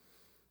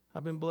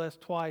 I've been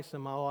blessed twice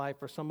in my life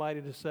for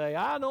somebody to say,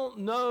 I don't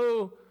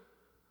know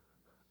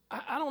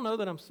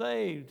that I'm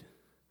saved.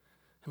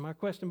 And my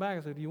question back,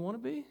 I said, do you want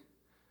to be?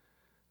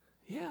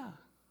 Yeah.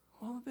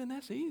 Well, then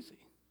that's easy.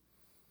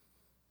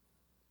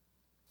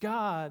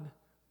 God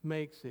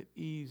makes it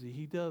easy.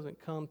 He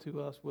doesn't come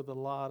to us with a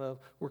lot of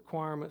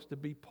requirements to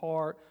be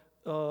part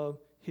of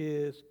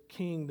His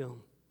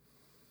kingdom.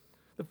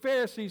 The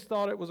Pharisees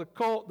thought it was a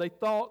cult. They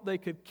thought they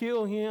could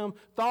kill Him,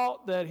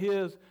 thought that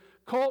His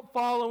cult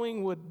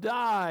following would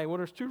die. Well,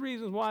 there's two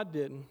reasons why it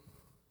didn't.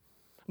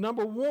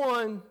 Number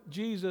one,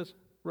 Jesus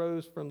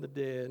rose from the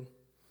dead.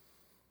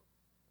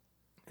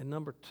 And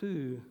number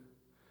two,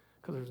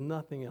 because there's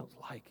nothing else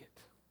like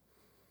it.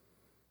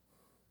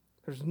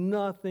 There's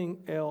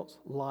nothing else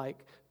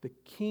like the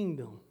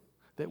kingdom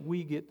that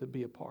we get to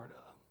be a part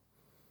of.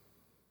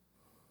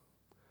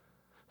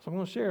 So I'm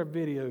going to share a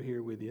video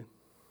here with you.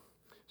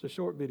 It's a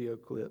short video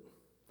clip.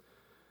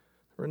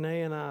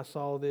 Renee and I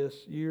saw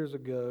this years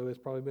ago. It's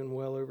probably been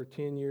well over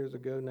 10 years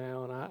ago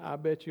now, and I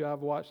bet you I've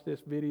watched this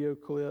video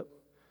clip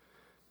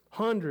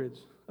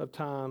hundreds of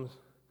times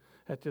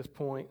at this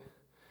point.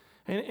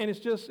 And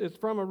it's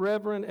from a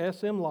Reverend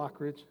S.M.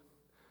 Lockridge.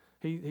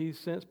 He's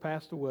since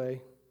passed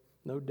away.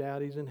 No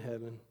doubt he's in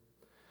heaven.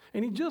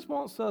 And he just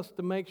wants us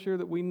to make sure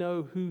that we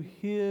know who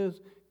his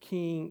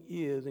king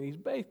is. And he's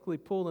basically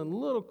pulling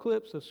little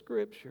clips of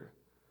Scripture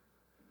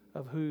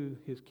of who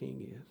his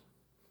king is.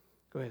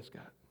 Go ahead,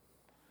 Scott.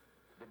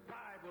 The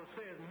Bible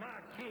says,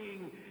 my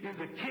king is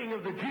the king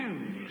of the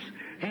Jews.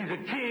 He's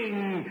the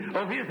king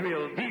of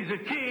Israel. He's the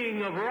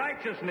king of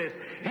righteousness.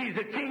 He's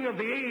the king of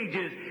the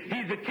ages.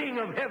 He's the king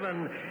of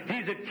heaven.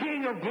 He's the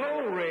king of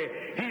glory.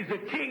 He's the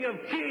king of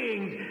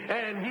kings.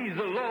 And he's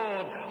the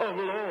Lord of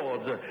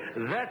lords.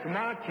 That's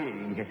my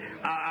king.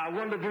 I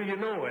wonder, do you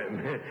know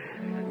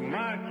him?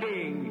 My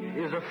king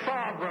is a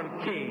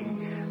sovereign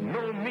king.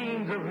 No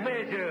means of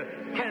measure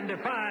can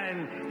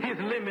define his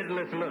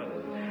limitless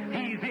love.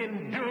 He's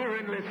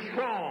enduringly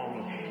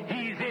strong.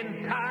 He's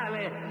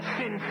entirely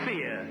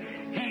sincere.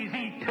 He's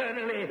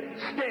eternally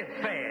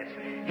steadfast.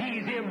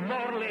 He's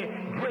immortally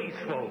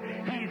graceful.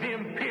 He's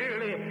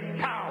imperially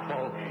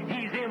powerful.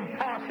 He's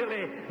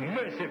impartially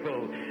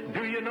merciful.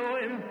 Do you know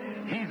him?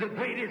 He's the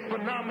greatest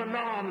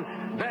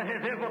phenomenon that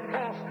has ever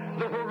crossed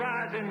the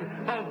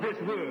horizon of this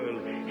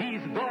world.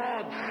 He's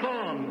God's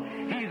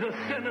Son. He's a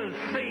sinner's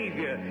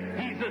Savior.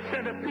 He's the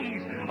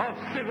centerpiece of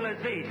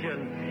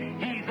civilization.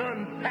 He's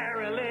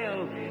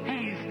unparalleled.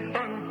 He's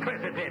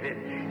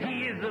unprecedented.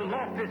 He is the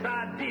loftiest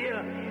idea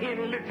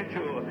in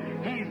literature.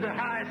 He's the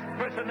highest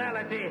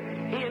personality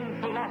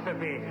in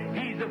philosophy.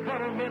 He's the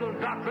fundamental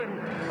doctrine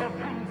of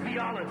true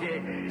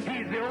theology.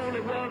 He's the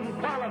only one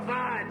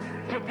qualified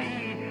to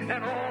be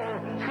an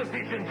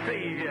all-sufficient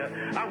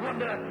Savior. I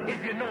wonder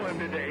if you know him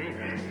today.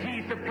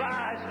 He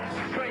supplies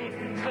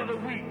strength for the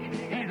weak.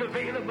 He's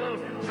available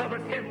for the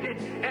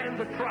tempted and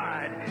the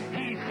tried.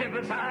 He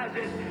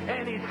sympathizes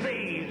and he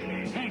saves.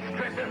 He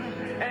strengthens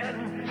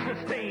and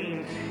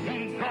sustains.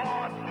 He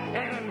guards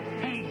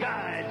and he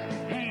guides.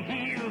 He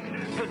heals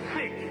the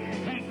sick.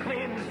 He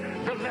cleanses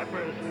the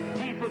lepers.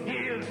 He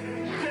forgives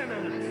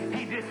sinners.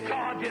 He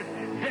discharges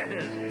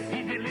debtors.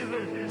 He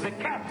delivers the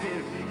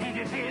captive. He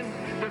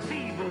defends the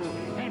feeble.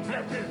 He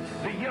blesses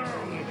the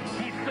young.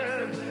 He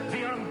serves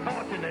the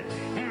unfortunate.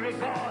 He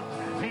regards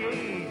the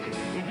aged.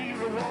 He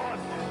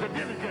rewards the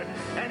diligent.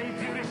 And he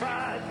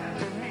purifies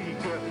the meek.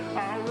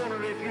 I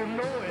wonder if you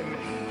know him.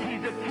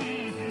 He's the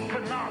key to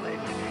knowledge.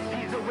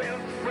 He's the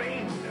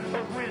wellspring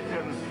of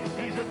wisdom.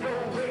 He's the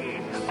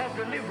doorway of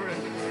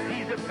deliverance.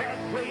 He's the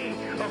pathway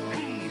of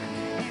peace.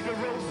 He's the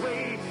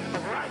roadway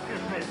of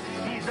righteousness.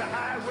 He's the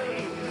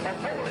highway of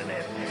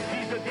holiness.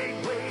 He's the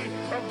gateway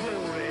of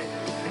glory.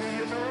 Do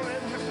you know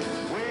him?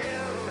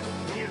 Well,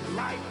 his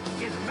life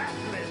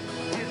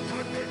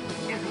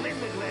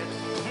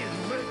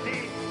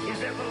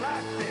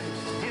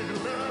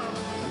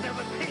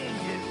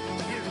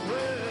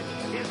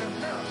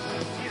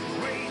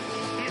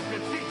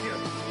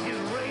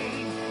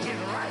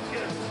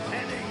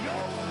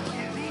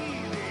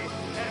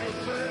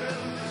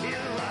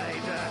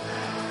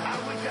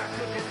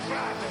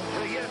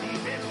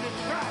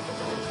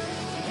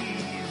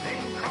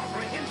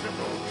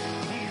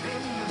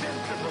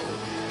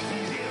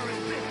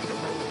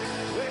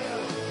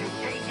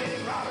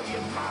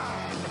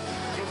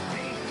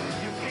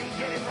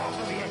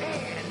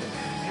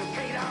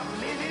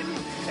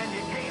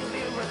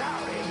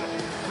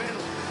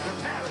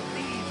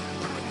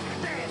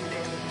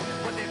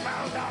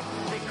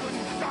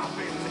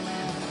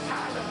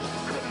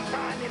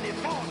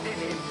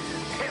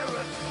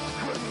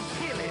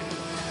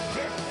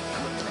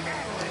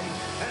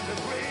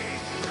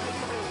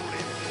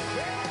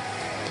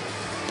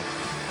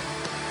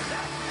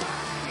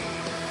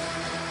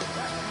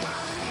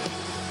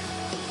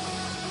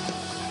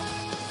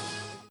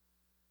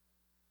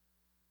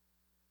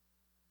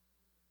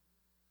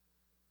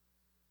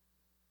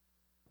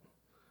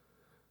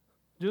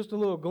Just a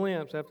little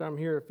glimpse. After I'm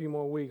here a few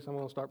more weeks, I'm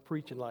going to start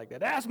preaching like that.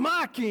 That's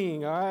my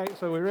king, all right?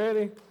 So we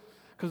ready?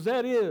 Because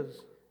that is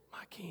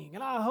my king.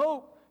 And I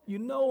hope you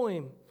know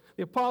him.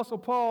 The Apostle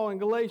Paul in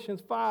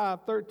Galatians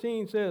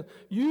 5:13 says,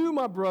 you,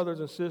 my brothers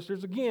and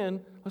sisters,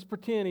 again, let's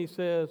pretend he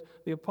says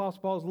the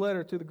Apostle Paul's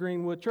letter to the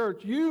Greenwood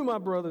Church, you, my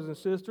brothers and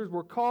sisters,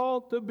 were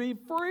called to be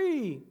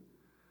free.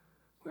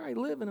 We already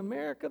live in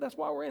America. That's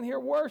why we're in here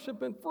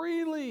worshiping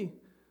freely.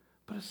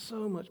 But it's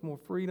so much more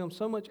freedom,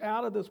 so much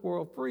out of this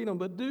world freedom.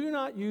 But do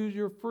not use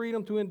your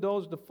freedom to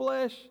indulge the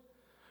flesh,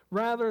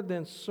 rather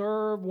than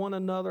serve one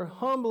another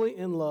humbly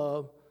in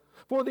love.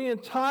 For the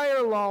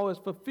entire law is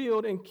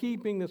fulfilled in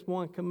keeping this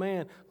one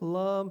command: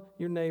 love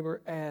your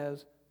neighbor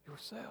as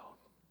yourself.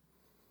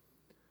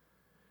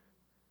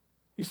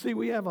 You see,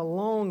 we have a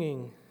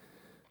longing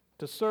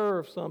to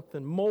serve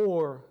something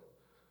more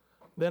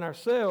than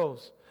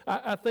ourselves.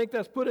 I think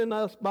that's put in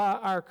us by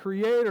our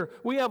Creator.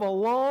 We have a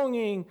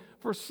longing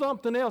for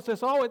something else.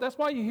 That's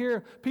why you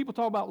hear people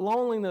talk about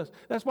loneliness.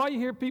 That's why you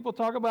hear people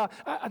talk about,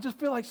 I just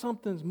feel like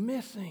something's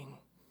missing.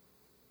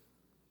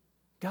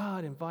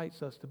 God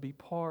invites us to be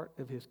part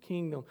of His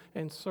kingdom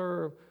and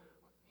serve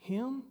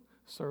Him,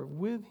 serve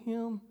with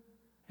Him,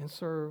 and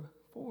serve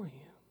for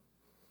Him.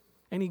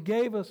 And He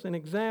gave us an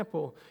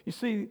example. You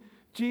see,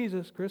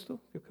 Jesus,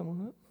 Crystal, you come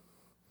on up.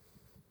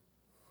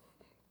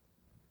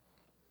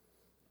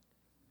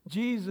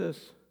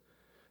 Jesus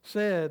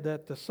said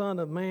that the Son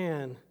of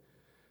Man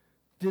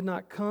did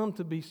not come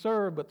to be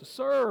served, but to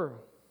serve.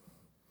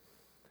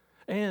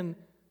 And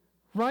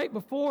right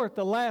before at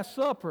the Last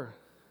Supper,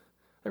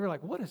 they were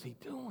like, what is He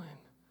doing?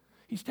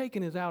 He's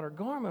taking His outer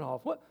garment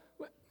off. What?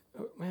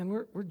 Man,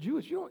 we're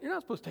Jewish. You're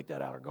not supposed to take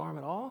that outer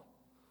garment off.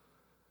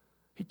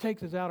 He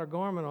takes His outer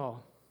garment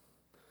off.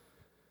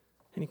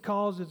 And He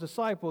calls His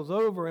disciples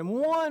over, and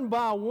one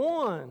by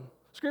one,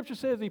 Scripture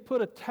says He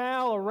put a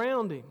towel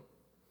around Him.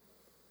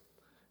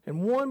 And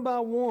one by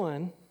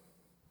one,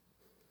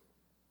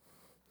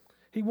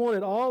 He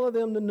wanted all of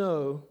them to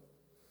know,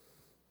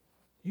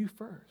 you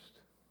first.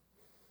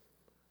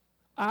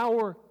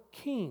 Our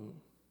King.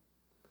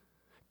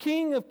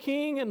 King of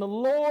Kings and the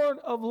Lord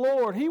of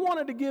Lords. He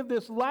wanted to give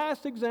this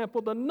last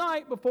example the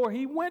night before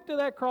He went to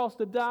that cross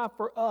to die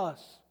for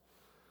us.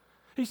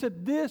 He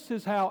said, this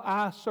is how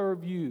I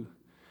serve you.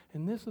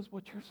 And this is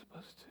what you're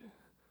supposed to.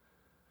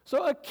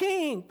 So a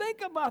king,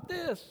 think about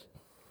this,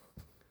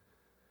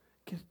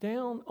 gets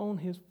down on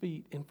his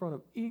feet in front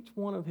of each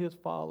one of his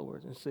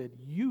followers and said,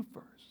 you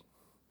first,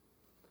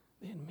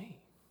 then me.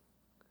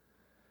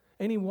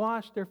 And He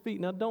washed their feet.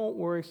 Now don't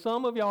worry,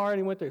 some of y'all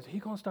already went there. Is He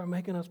going to start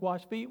making us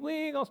wash feet? We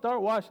ain't going to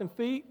start washing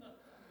feet.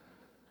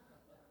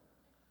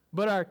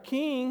 But our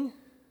King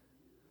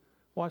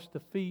washed the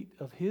feet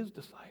of His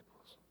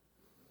disciples.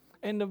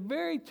 And the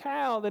very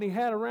towel that He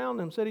had around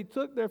them said He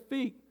took their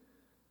feet,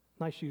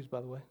 nice shoes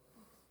by the way,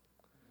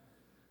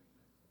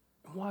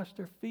 and washed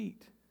their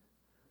feet.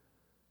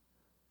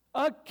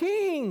 A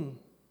king.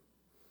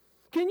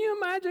 Can you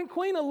imagine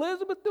Queen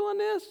Elizabeth doing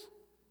this?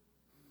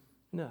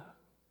 No.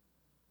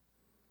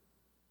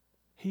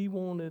 He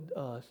wanted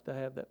us to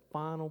have that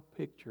final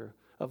picture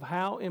of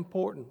how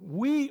important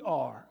we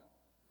are.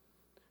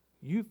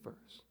 You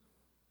first,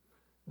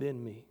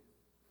 then me.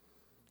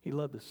 He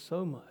loved us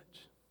so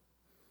much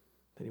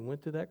that He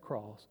went to that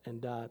cross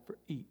and died for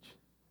each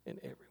and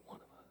every one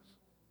of us.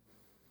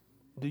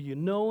 Do you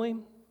know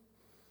Him?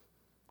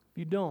 If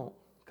you don't,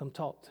 come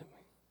talk to me.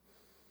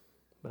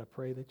 But I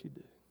pray that you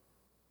do.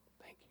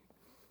 Thank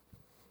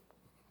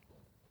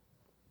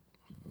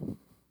you.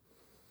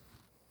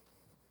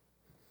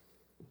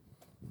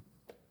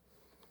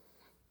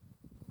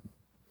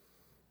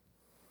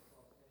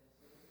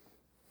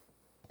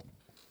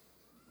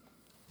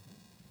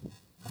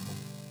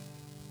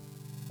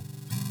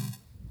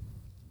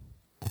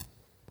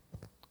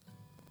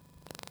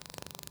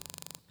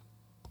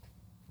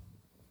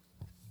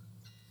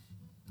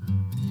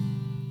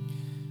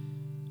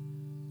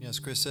 As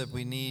Chris said,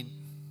 we need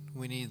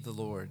the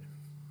Lord,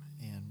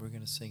 and we're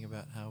going to sing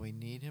about how we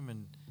need Him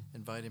and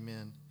invite Him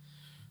in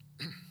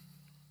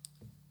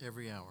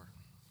every hour.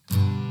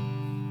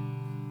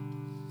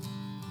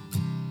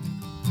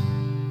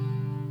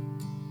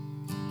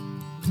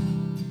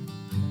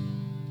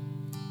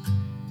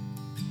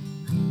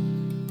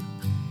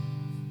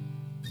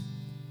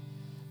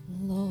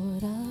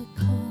 Lord, I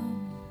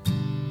come,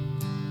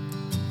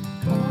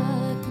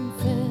 I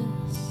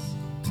confess,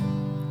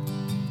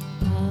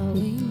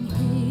 bowing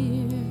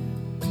here,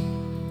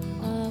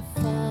 I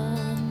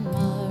find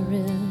my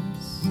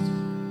rest.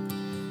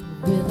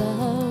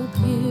 Without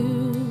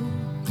you,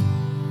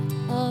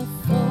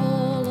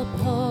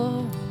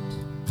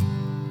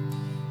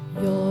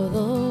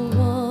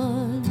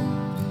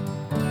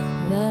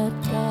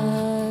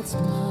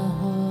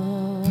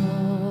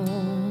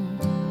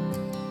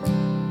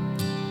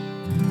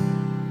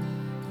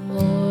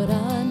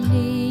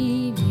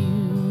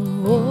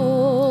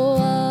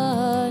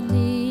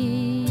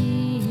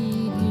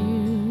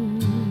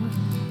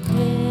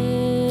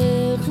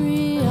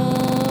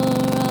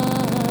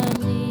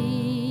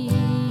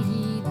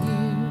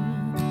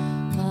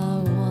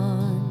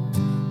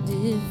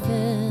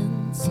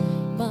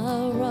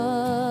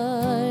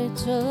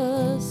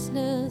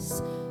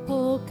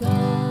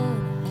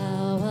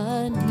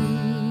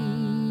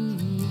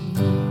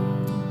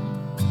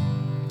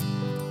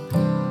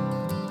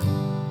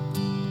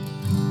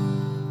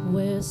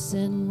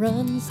 sin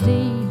runs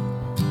deep.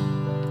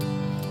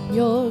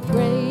 Your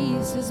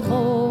grace is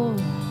more.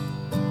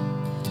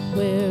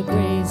 Where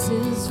grace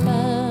is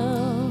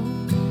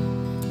found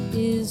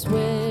is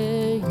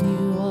where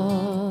you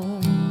are.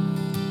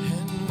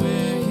 And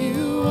where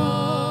you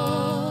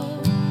are,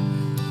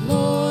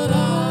 Lord,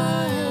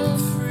 I am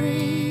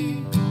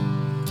free.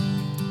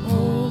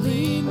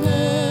 Holiness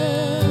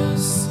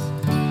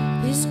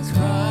is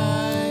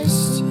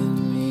Christ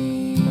in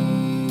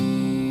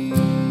me.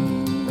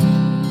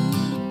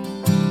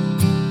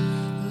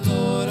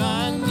 Lord,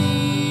 I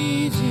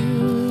need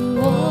you.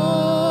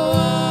 Oh,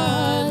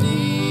 I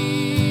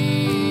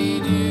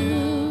need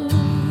you.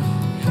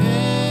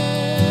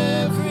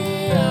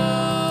 Every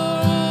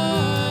hour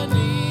I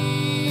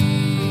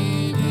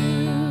need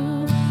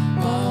you.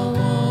 My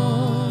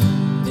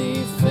one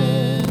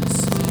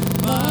defense,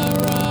 my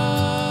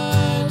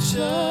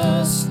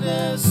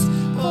righteousness.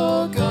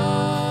 Oh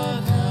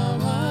God, how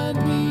I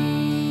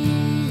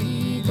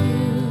need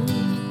you.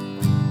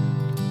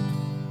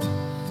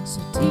 So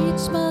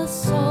teach my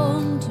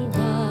song to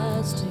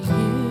rise to you.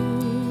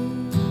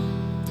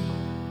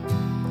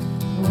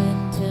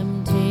 When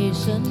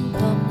temptation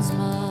comes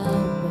my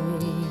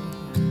way,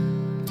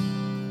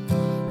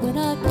 when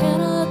I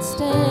cannot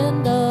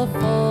stand or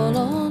fall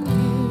on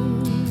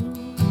you,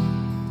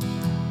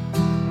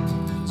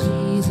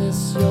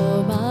 Jesus,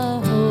 you're my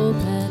hope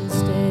and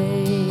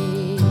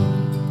stay.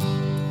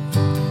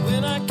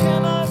 When I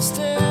cannot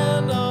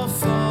stand or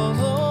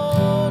fall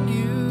on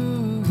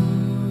you,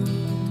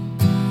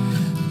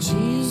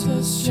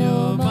 Jesus,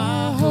 you're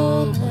my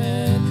hope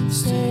and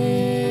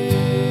stay.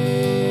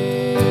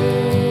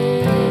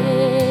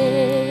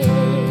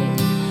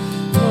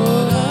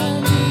 Lord, I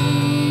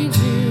need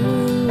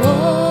you.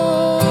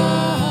 Oh,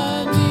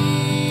 I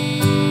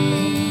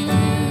need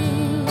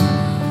you.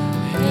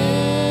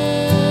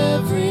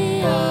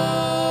 Every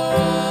hour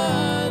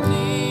I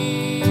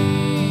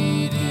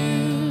need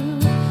you.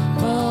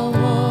 My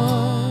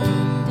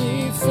one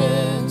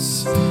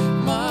defense,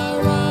 my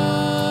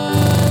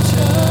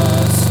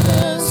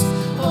righteousness.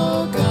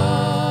 Oh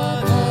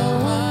God,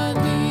 how I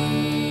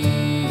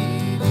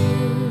need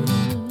you.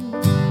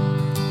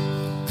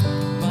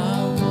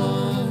 My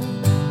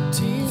one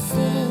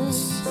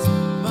defense,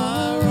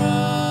 my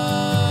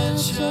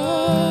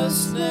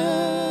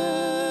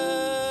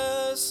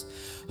righteousness.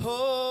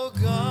 Oh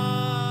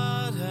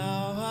God,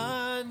 how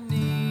I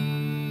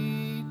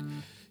need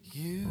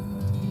you.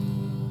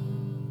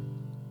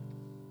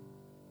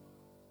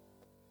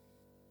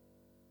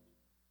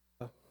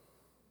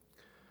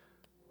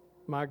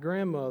 My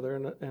grandmother,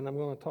 and I'm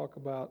going to talk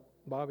about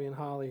Bobby and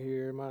Holly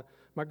here. My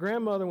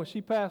grandmother, when she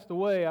passed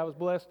away, I was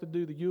blessed to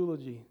do the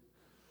eulogy.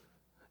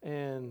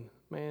 And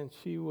man,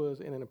 she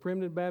was in a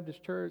Primitive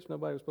Baptist church.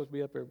 Nobody was supposed to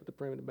be up there but the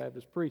Primitive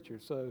Baptist preacher.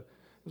 So it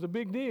was a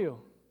big deal.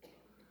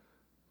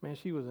 Man,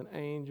 she was an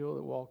angel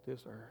that walked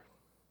this earth.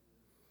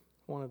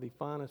 One of the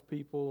finest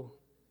people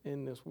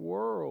in this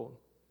world.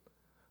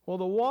 Well,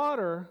 the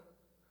water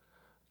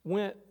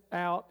went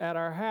out at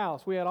our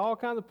house. We had all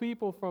kinds of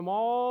people from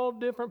all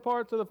different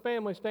parts of the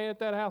family staying at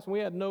that house, and we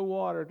had no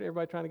water.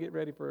 Everybody trying to get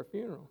ready for a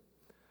funeral.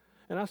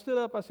 And I stood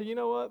up, I said, you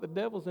know what? The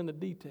devil's in the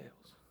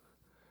details.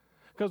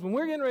 Because when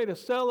we're getting ready to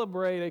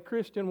celebrate a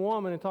Christian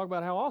woman and talk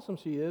about how awesome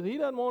she is, he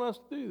doesn't want us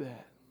to do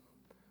that.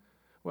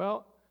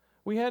 Well,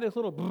 we had this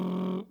little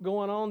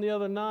going on the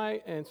other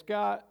night, and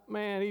Scott,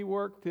 man, he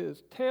worked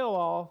his tail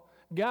off,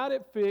 got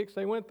it fixed.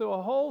 They went through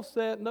a whole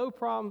set, no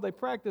problem. They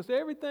practiced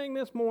everything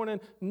this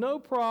morning, no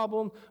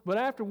problem. But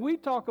after we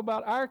talk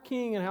about our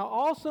King and how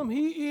awesome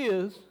he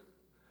is,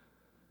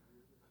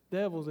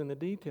 devil's in the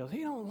details.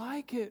 He don't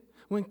like it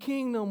when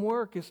kingdom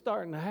work is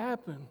starting to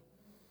happen.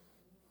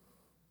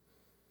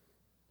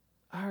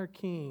 Our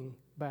King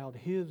bowed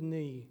his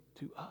knee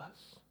to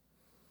us.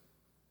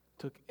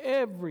 Took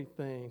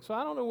everything. So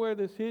I don't know where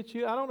this hits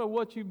you. I don't know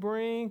what you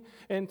bring.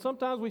 And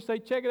sometimes we say,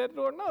 check it at the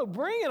door. No,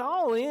 bring it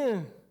all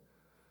in.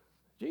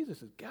 Jesus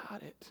has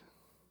got it.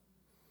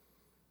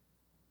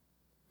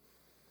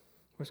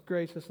 Most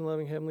gracious and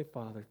loving Heavenly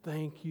Father,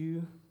 thank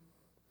you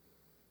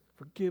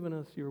for giving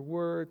us your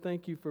word.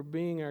 Thank you for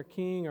being our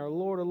King, our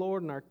Lord of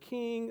Lords, and our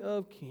King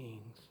of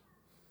Kings.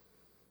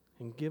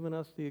 And giving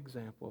us the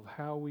example of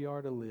how we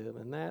are to live.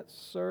 And that's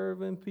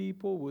serving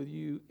people with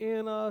you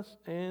in us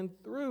and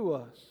through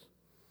us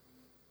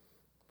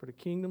for the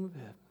kingdom of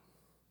heaven.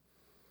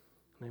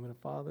 In the name of the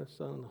Father,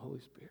 Son, and the Holy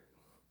Spirit.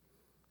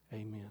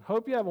 Amen.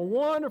 Hope you have a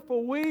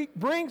wonderful week.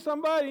 Bring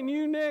somebody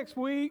new next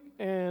week.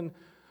 And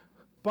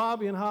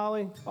Bobby and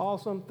Holly,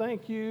 awesome.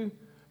 Thank you.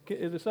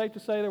 Is it safe to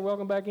say they're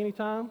welcome back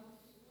anytime?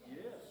 Yes.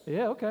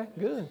 Yeah, okay.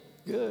 Good.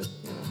 Yeah.